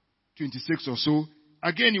 26 or so,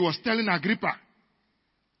 again he was telling Agrippa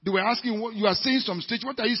They were asking, what you are saying some strange,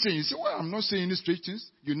 what are you saying? You say, well, I'm not saying any strange things.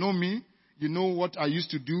 You know me. You know what I used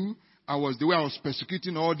to do. The way I was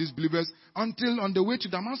persecuting all these believers until on the way to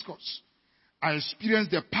Damascus, I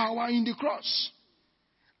experienced the power in the cross.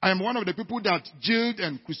 I am one of the people that jailed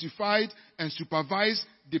and crucified and supervised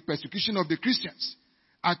the persecution of the Christians.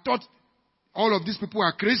 I thought all of these people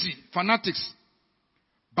are crazy, fanatics.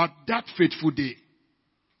 But that fateful day,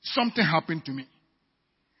 something happened to me.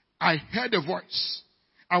 I heard a voice.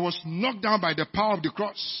 I was knocked down by the power of the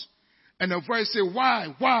cross. And a voice said,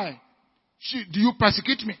 why? Do you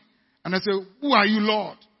persecute me? And I said, who are you,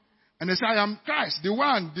 Lord? And they said, I am Christ, the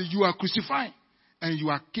one that you are crucifying. And you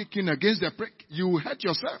are kicking against the prick. You will hurt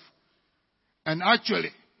yourself. And actually,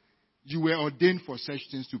 you were ordained for such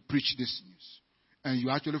things to preach this news. And you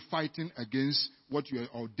are actually fighting against what you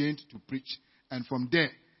are ordained to preach. And from there,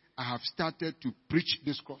 I have started to preach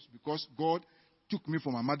this cross because God took me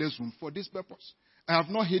from my mother's womb for this purpose. I have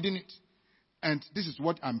not hidden it. And this is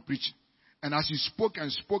what I'm preaching. And as you spoke,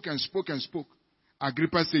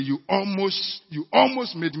 Agrippa said, you almost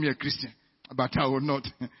made me a Christian, but I will not.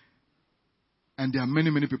 And there are many,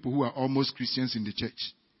 many people who are almost Christians in the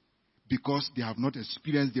church because they have not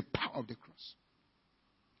experienced the power of the cross.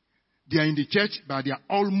 They are in the church, but they are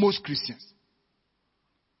almost Christians.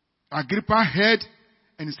 Agrippa heard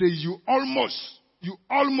and he said, you almost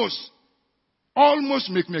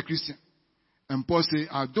make me a Christian. And Paul said,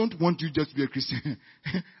 I don't want you just to be a Christian.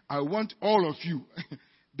 I want all of you,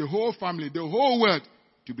 the whole family, the whole world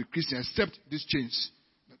to be Christian except these chains.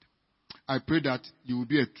 I pray that you will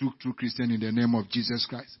be a true Christian in the name of Jesus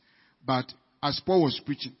Christ. But as Paul was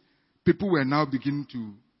preaching, people were now beginning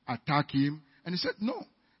to attack him. And he said, no,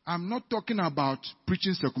 I'm not talking about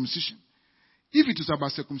preaching circumcision. If it was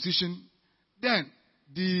about circumcision, then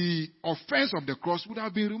the offense of the cross would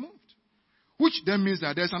have been removed. Which then means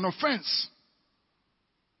that there's an offense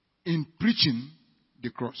in preaching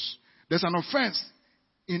the cross. There's an offense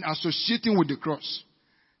in associating with the cross.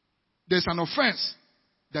 There's an offense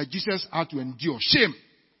that Jesus had to endure. Shame.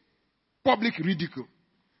 Public ridicule.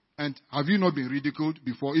 And have you not been ridiculed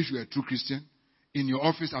before if you're a true Christian? In your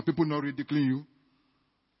office, are people not ridiculing you?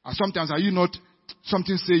 Or sometimes are you not,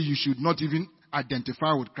 something say you should not even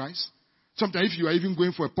identify with Christ? Sometimes if you are even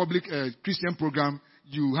going for a public Christian program,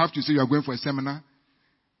 you have to say you are going for a seminar.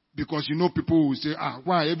 Because you know people will say,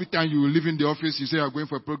 why every time you live in the office, you say you are going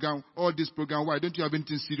for a program, all this program, why don't you have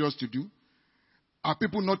anything serious to do? Are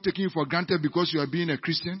people not taking you for granted because you are being a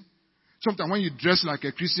Christian? Sometimes when you dress like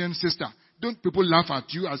a Christian sister, don't people laugh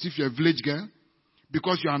at you as if you're a village girl?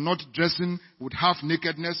 Because you are not dressing with half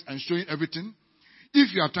nakedness and showing everything?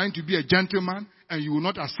 If you are trying to be a gentleman and you will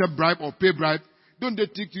not accept bribe or pay bribe, don't they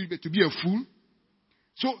take you to be a fool?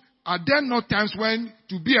 So are there not times when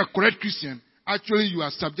to be a correct Christian, actually you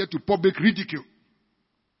are subject to public ridicule?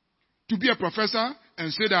 To be a professor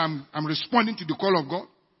and say that I'm responding to the call of God?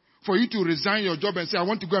 For you to resign your job and say, I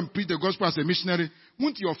want to go and preach the gospel as a missionary,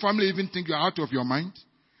 won't your family even think you are out of your mind?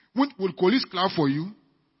 Will police clap for you?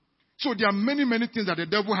 So there are many, many things that the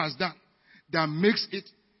devil has done that makes it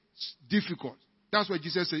difficult. That's why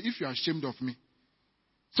Jesus said, if you are ashamed of me.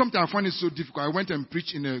 Sometimes I find it so difficult. I went and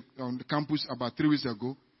preached on the campus about 3 weeks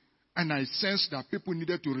ago, and I sensed that people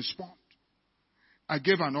needed to respond. I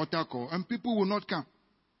gave an altar call, and people will not come.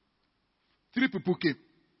 3 people came.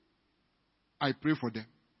 I prayed for them.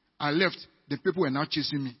 I left. The people were now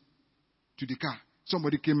chasing me to the car.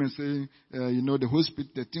 Somebody came and said, the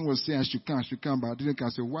hospital, the thing was saying I should come, but I didn't come.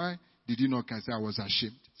 I said, why did you not come? I said, I was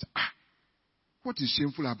ashamed. I said, what is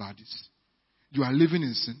shameful about this? You are living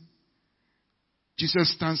in sin.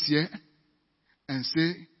 Jesus stands here and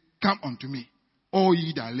say, come unto me, all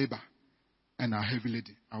ye that labor and are heavy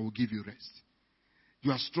laden, I will give you rest.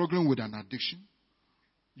 You are struggling with an addiction.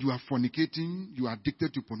 You are fornicating. You are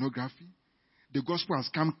addicted to pornography. The gospel has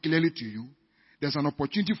come clearly to you. There's an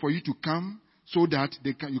opportunity for you to come so that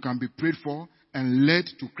you can be prayed for and led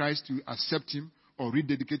to Christ to accept him or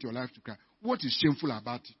rededicate your life to Christ. What is shameful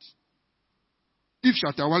about it? If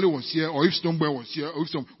Shatawale was here or if Stoneboy was here,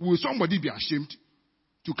 will somebody be ashamed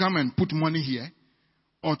to come and put money here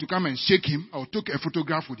or to come and shake him or take a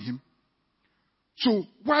photograph with him? So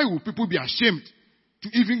why will people be ashamed to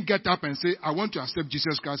even get up and say, I want to accept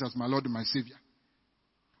Jesus Christ as my Lord and my Savior?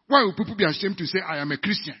 Why will people be ashamed to say, I am a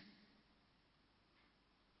Christian?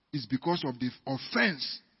 It's because of the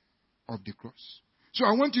offense of the cross. So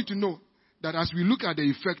I want you to know that as we look at the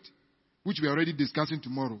effect, which we are already discussing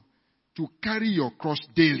tomorrow, to carry your cross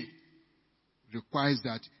daily requires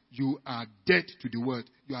that you are dead to the world.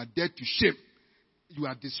 You are dead to shame. You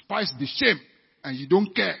are despised the shame. And you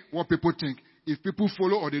don't care what people think. If people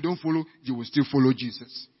follow or they don't follow, you will still follow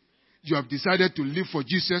Jesus. you have decided to live for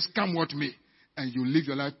Jesus, come what may, and you live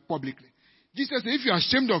your life publicly. Jesus said, if you are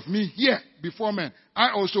ashamed of me here before men,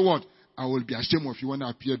 I also what? I will be ashamed of you when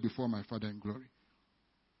I appear before my Father in glory.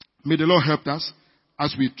 May the Lord help us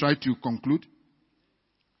as we try to conclude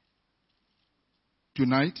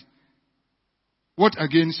tonight. What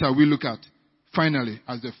again shall we look at finally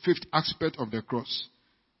as the fifth aspect of the cross?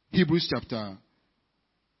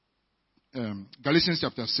 Galatians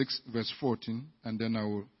chapter 6 verse 14, and then I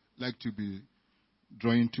would like to be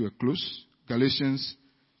drawing to a close. Galatians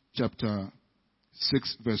chapter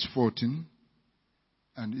 6 verse 14,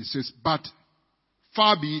 and it says, but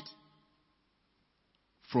far be it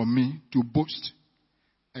from me to boast,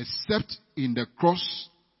 except in the cross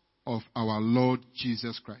of our Lord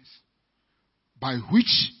Jesus Christ, by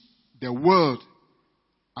which the world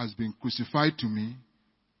has been crucified to me,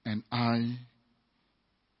 and I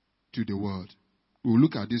to the world. We'll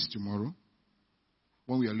look at this tomorrow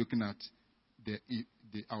when we are looking at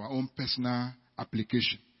our own personal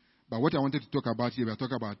application. But what I wanted to talk about here, we are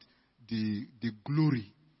talking about the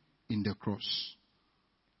glory in the cross.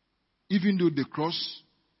 Even though the cross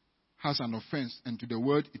has an offense, and to the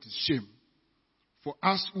world it is shame, for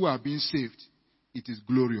us who are being saved, it is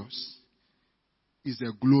glorious. It's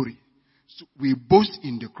a glory. So we boast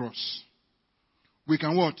in the cross. We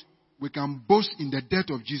can what? We can boast in the death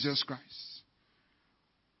of Jesus Christ.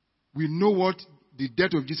 We know what the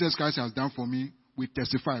death of Jesus Christ has done for me. We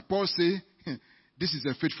testify. Paul says, this is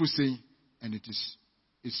a faithful saying, and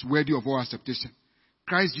it's worthy of all acceptation.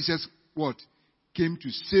 Christ Jesus, what? Came to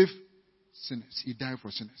save sinners. He died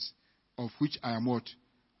for sinners, of which I am what?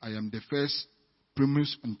 I am the first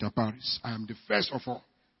primus inter pares. I am the first of all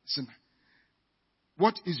sinners.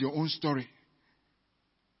 What is your own story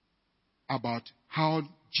about how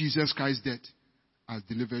Jesus Christ's death has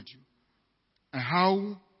delivered you? And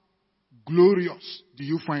how glorious do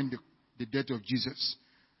you find the death of Jesus?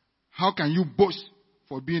 How can you boast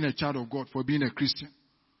for being a child of God, for being a Christian?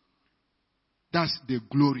 That's the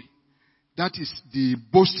glory. That is the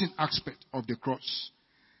boasting aspect of the cross.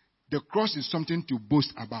 The cross is something to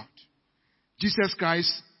boast about. Jesus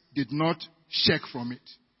Christ did not shirk from it.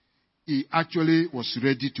 He actually was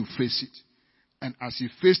ready to face it. And as he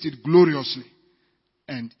faced it gloriously,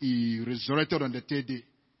 and he resurrected on the third day,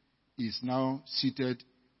 he is now seated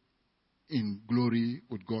in glory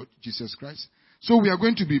with God, Jesus Christ. So we are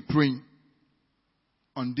going to be praying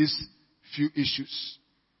on these few issues.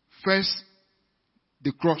 First,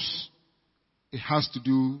 the cross. It has to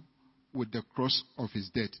do with the cross of his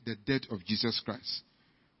death, the death of Jesus Christ.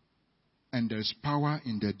 And there is power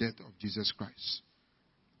in the death of Jesus Christ.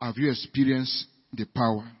 Have you experienced the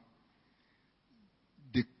power?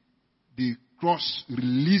 The cross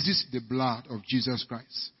releases the blood of Jesus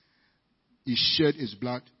Christ. He shed his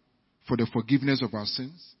blood for the forgiveness of our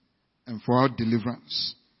sins and for our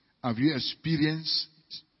deliverance. Have you experienced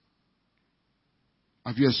it?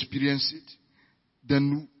 Have you experienced it?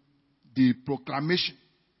 Then the proclamation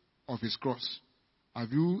of his cross.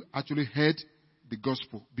 Have you actually heard the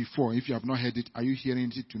gospel before? If you have not heard it, are you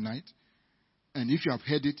hearing it tonight? And if you have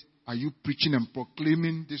heard it, are you preaching and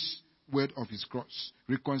proclaiming this word of his cross,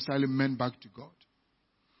 reconciling men back to God?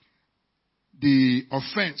 The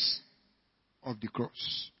offense of the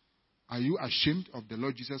cross. Are you ashamed of the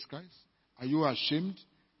Lord Jesus Christ? Are you ashamed?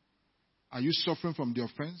 Are you suffering from the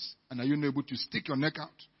offense? And are you able to stick your neck out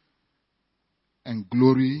and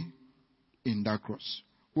glory in that cross?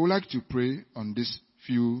 We would like to pray on these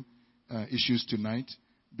few issues tonight.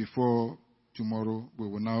 Before tomorrow, we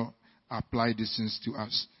will now apply these things to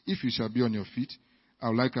us. If you shall be on your feet, I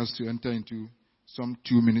would like us to enter into some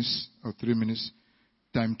 2 minutes or 3 minutes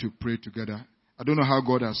time to pray together. I don't know how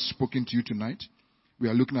God has spoken to you tonight. We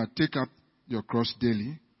are looking at take up your cross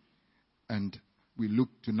daily, and we look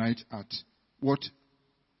tonight at what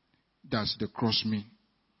does the cross mean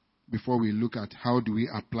before we look at how do we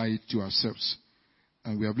apply it to ourselves.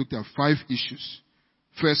 And we have looked at 5 issues.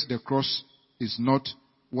 First, the cross is not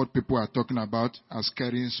what people are talking about as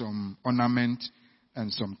carrying some ornament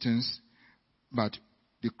and some things, but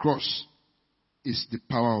the cross is the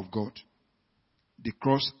power of God. The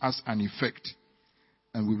cross has an effect.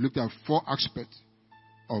 And we've looked at 4 aspects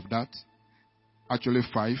of that. Actually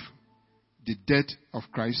 5. The death of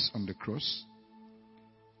Christ on the cross.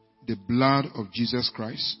 The blood of Jesus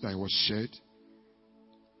Christ that was shed.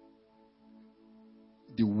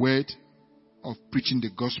 The word of preaching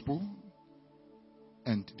the gospel.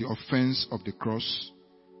 And the offense of the cross.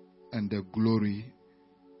 And the glory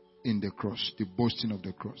in the cross. The boasting of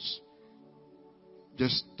the cross.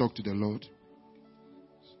 Just talk to the Lord.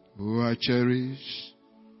 Oh, I cherish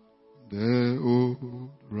the old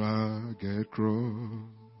rugged cross.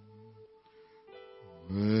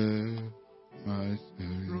 where my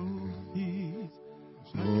Trophies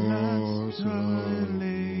at souls last are are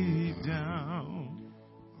laid down.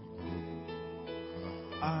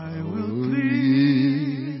 I will will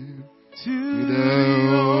cling to the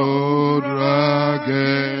the old old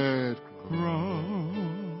rugged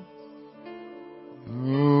cross.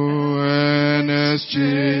 oh, and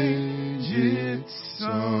exchange Change it it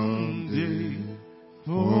someday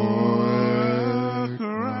for a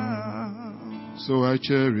crown. So I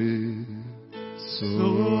cherish,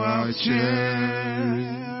 So I'll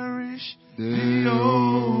cherish the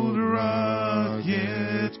old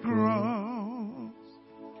rugged cross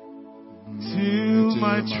till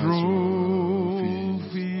my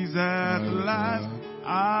trophies at last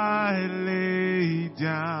I lay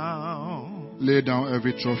down. Lay down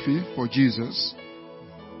every trophy for Jesus.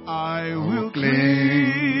 I will will cling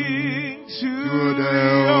cling to to the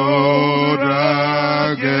the old old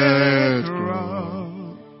rugged rugged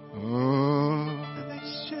cross Oh,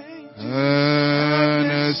 and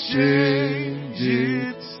and exchange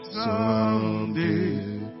it someday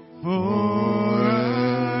for a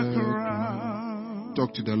crown.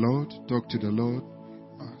 Talk to the Lord. Talk to the Lord.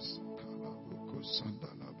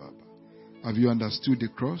 Have you understood the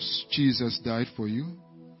cross? Jesus died for you.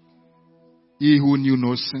 He who knew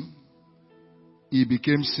no sin, he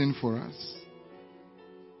became sin for us,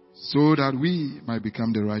 so that we might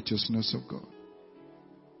become the righteousness of God.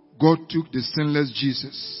 God took the sinless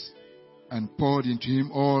Jesus and poured into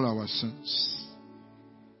him all our sins.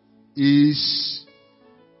 He is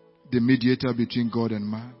the mediator between God and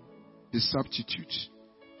man, the substitute,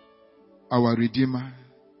 our Redeemer.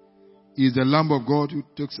 He is the Lamb of God who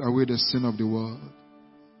takes away the sin of the world.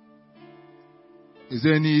 Is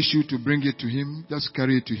there any issue to bring it to him? Just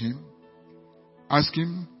carry it to him. Ask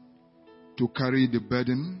him to carry the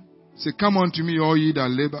burden. Say, come unto me, all ye that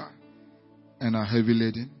labor and are heavy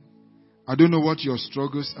laden. I don't know what your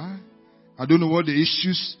struggles are. I don't know what the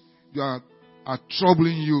issues that are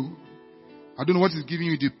troubling you. I don't know what is giving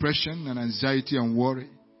you depression and anxiety and worry.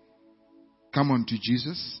 Come unto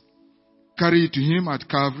Jesus. Carry it to him at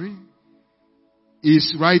Calvary. He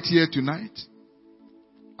is right here tonight.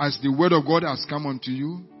 As the word of God has come unto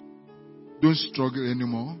you, don't struggle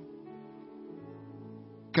anymore.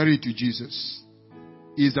 Carry it to Jesus.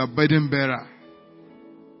 He is a burden bearer.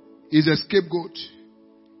 He is a scapegoat.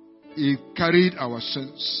 He carried our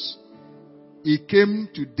sins. He came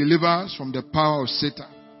to deliver us from the power of Satan.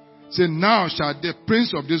 Say, now shall the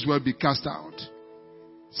prince of this world be cast out.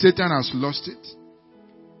 Satan has lost it.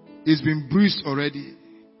 It's been bruised already.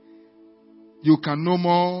 You can no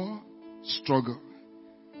more struggle.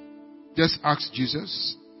 Just ask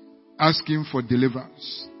Jesus. Ask him for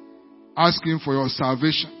deliverance. Ask him for your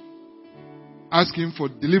salvation. Ask him for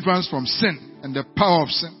deliverance from sin and the power of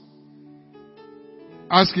sin.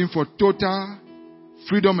 Ask him for total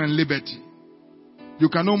freedom and liberty. You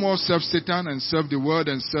can no more serve Satan and serve the world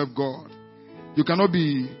and serve God. You cannot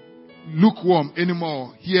be lukewarm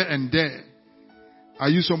anymore here and there. Are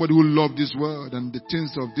you somebody who loves this world and the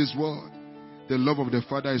things of this world? The love of the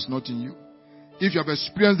Father is not in you. If you have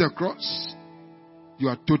experienced the cross, you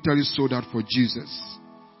are totally sold out for Jesus.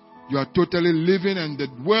 You are totally living and the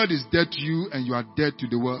world is dead to you and you are dead to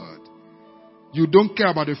the world. You don't care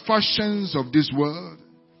about the fashions of this world.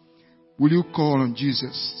 Will you call on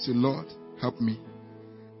Jesus? Say, Lord, help me.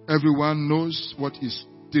 Everyone knows what he's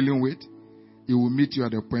dealing with. He will meet you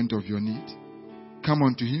at the point of your need. Come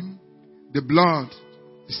unto him. The blood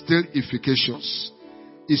is still efficacious.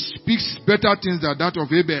 It speaks better things than that of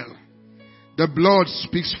Abel. The blood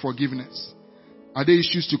speaks forgiveness. Are there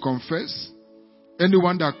issues to confess?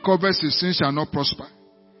 Anyone that covers his sin shall not prosper.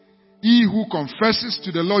 He who confesses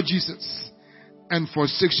to the Lord Jesus and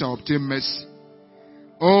forsakes shall obtain mercy.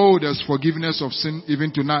 Oh, there's forgiveness of sin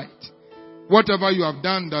even tonight. Whatever you have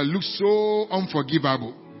done that looks so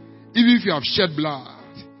unforgivable, even if you have shed blood,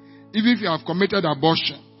 even if you have committed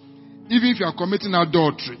abortion, even if you are committing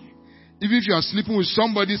adultery, even if you are sleeping with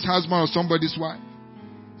somebody's husband or somebody's wife.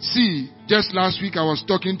 See, just last week I was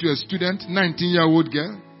talking to a student, 19-year-old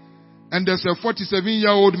girl, and there's a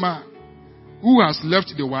 47-year-old man who has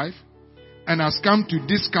left the wife and has come to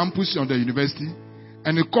this campus on the university,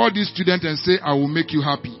 and he called this student and said, I will make you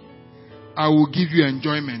happy. I will give you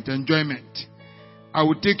enjoyment. I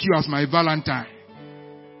will take you as my Valentine.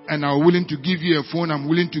 And I'm willing to give you a phone. I'm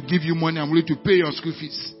willing to give you money. I'm willing to pay your school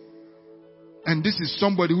fees. And this is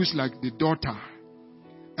somebody who's like the daughter.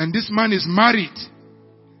 And this man is married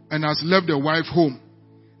and has left the wife home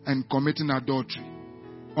and committing adultery.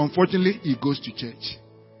 Unfortunately, he goes to church.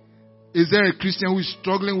 Is there a Christian who is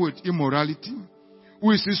struggling with immorality?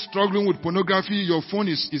 Who is struggling with pornography? Your phone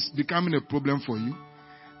is becoming a problem for you.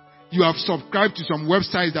 You have subscribed to some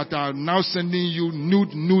websites that are now sending you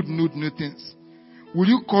nude things. Will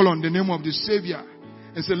you call on the name of the Savior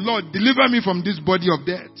and say, Lord, deliver me from this body of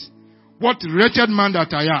death? What wretched man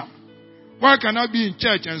that I am. Why can I be in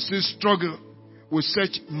church and still struggle with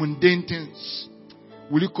such mundane things?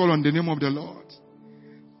 Will you call on the name of the Lord?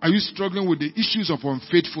 Are you struggling with the issues of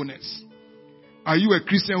unfaithfulness? Are you a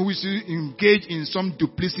Christian who is engaged in some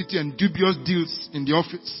duplicity and dubious deals in the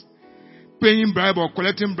office? Paying bribe or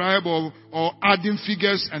collecting bribe or adding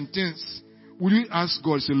figures and things. Will you ask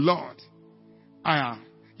God, say, Lord,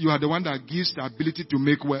 you are the one that gives the ability to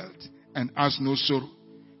make wealth and ask no sorrow.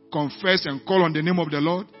 Confess and call on the name of the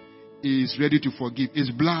Lord. He is ready to forgive. His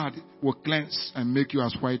blood will cleanse and make you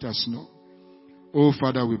as white as snow. Oh,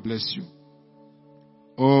 Father, we bless you.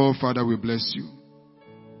 Oh, Father, we bless you.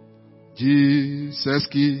 Jesus,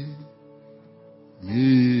 keep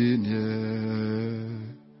me near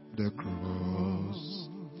the cross.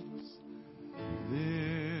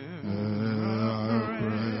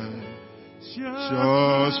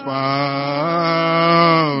 Precious fountain,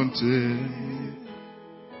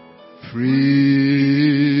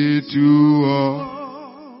 free to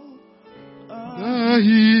all, the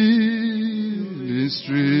healing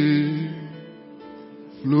stream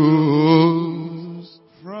flows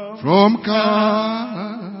from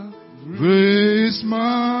Calvary's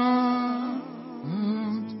mount.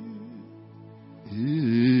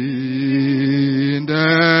 In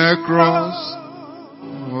the cross,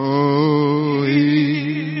 oh,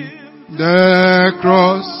 in the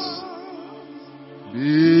cross,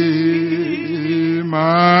 be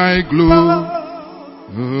my glory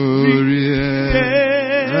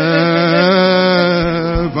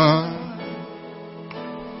ever,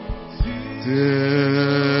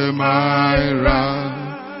 till my wrath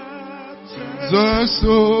the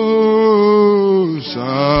soul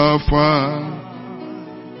shall find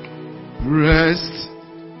rest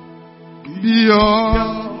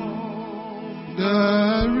beyond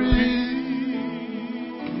the river.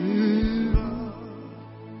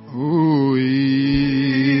 Oh,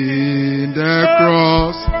 in the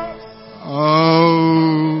cross,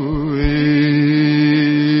 oh,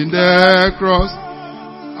 in the cross,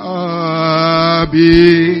 be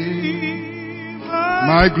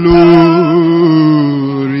my glory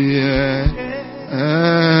ever,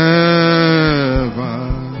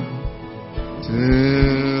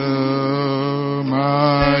 till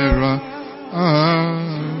my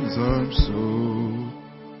ransom soul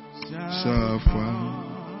shall find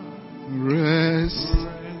rest,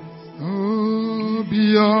 oh,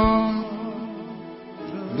 beyond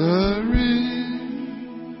the river.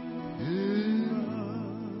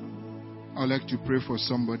 I'd like to pray for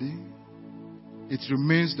somebody. It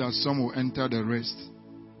remains that some will enter the rest.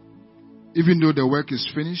 Even though the work is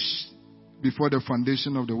finished before the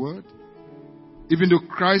foundation of the world, even though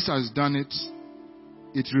Christ has done it,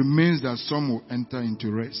 it remains that some will enter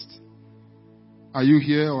into rest. Are you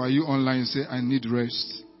here or are you online? Say, I need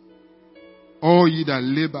rest. All ye that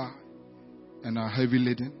labor and are heavy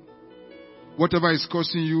laden. Whatever is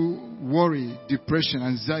causing you worry, depression,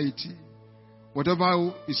 anxiety,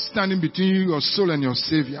 whatever is standing between you, your soul and your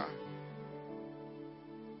Savior,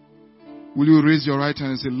 will you raise your right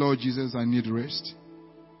hand and say, Lord Jesus, I need rest.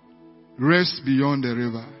 Rest beyond the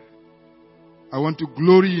river. I want to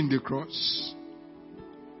glory in the cross.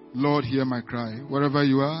 Lord, hear my cry. Wherever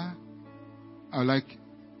you are, I'd like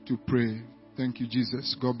to pray. Thank you,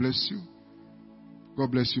 Jesus. God bless you.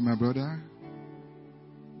 God bless you, my brother.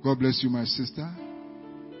 God bless you, my sister.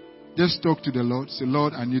 Just talk to the Lord. Say,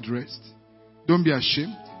 Lord, I need rest. Don't be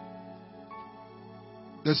ashamed.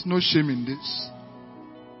 There's no shame in this.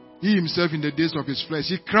 He himself, in the days of his flesh,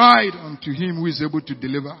 he cried unto him who is able to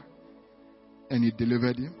deliver. And he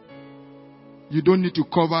delivered him. You don't need to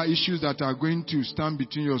cover issues that are going to stand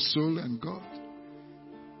between your soul and God,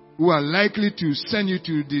 who are likely to send you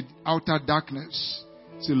to the outer darkness.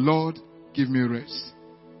 Say, Lord, give me rest.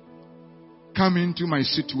 Come into my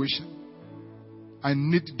situation. I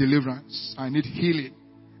need deliverance. I need healing.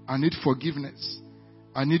 I need forgiveness.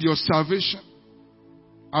 I need your salvation.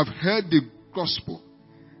 I've heard the gospel.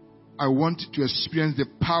 I want to experience the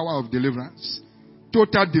power of deliverance.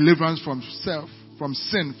 Total deliverance from self, from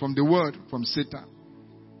sin, from the world, from Satan.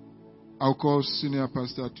 I'll call senior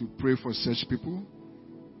pastor to pray for such people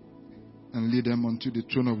and lead them onto the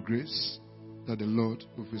throne of grace that the Lord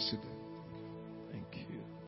will visit them.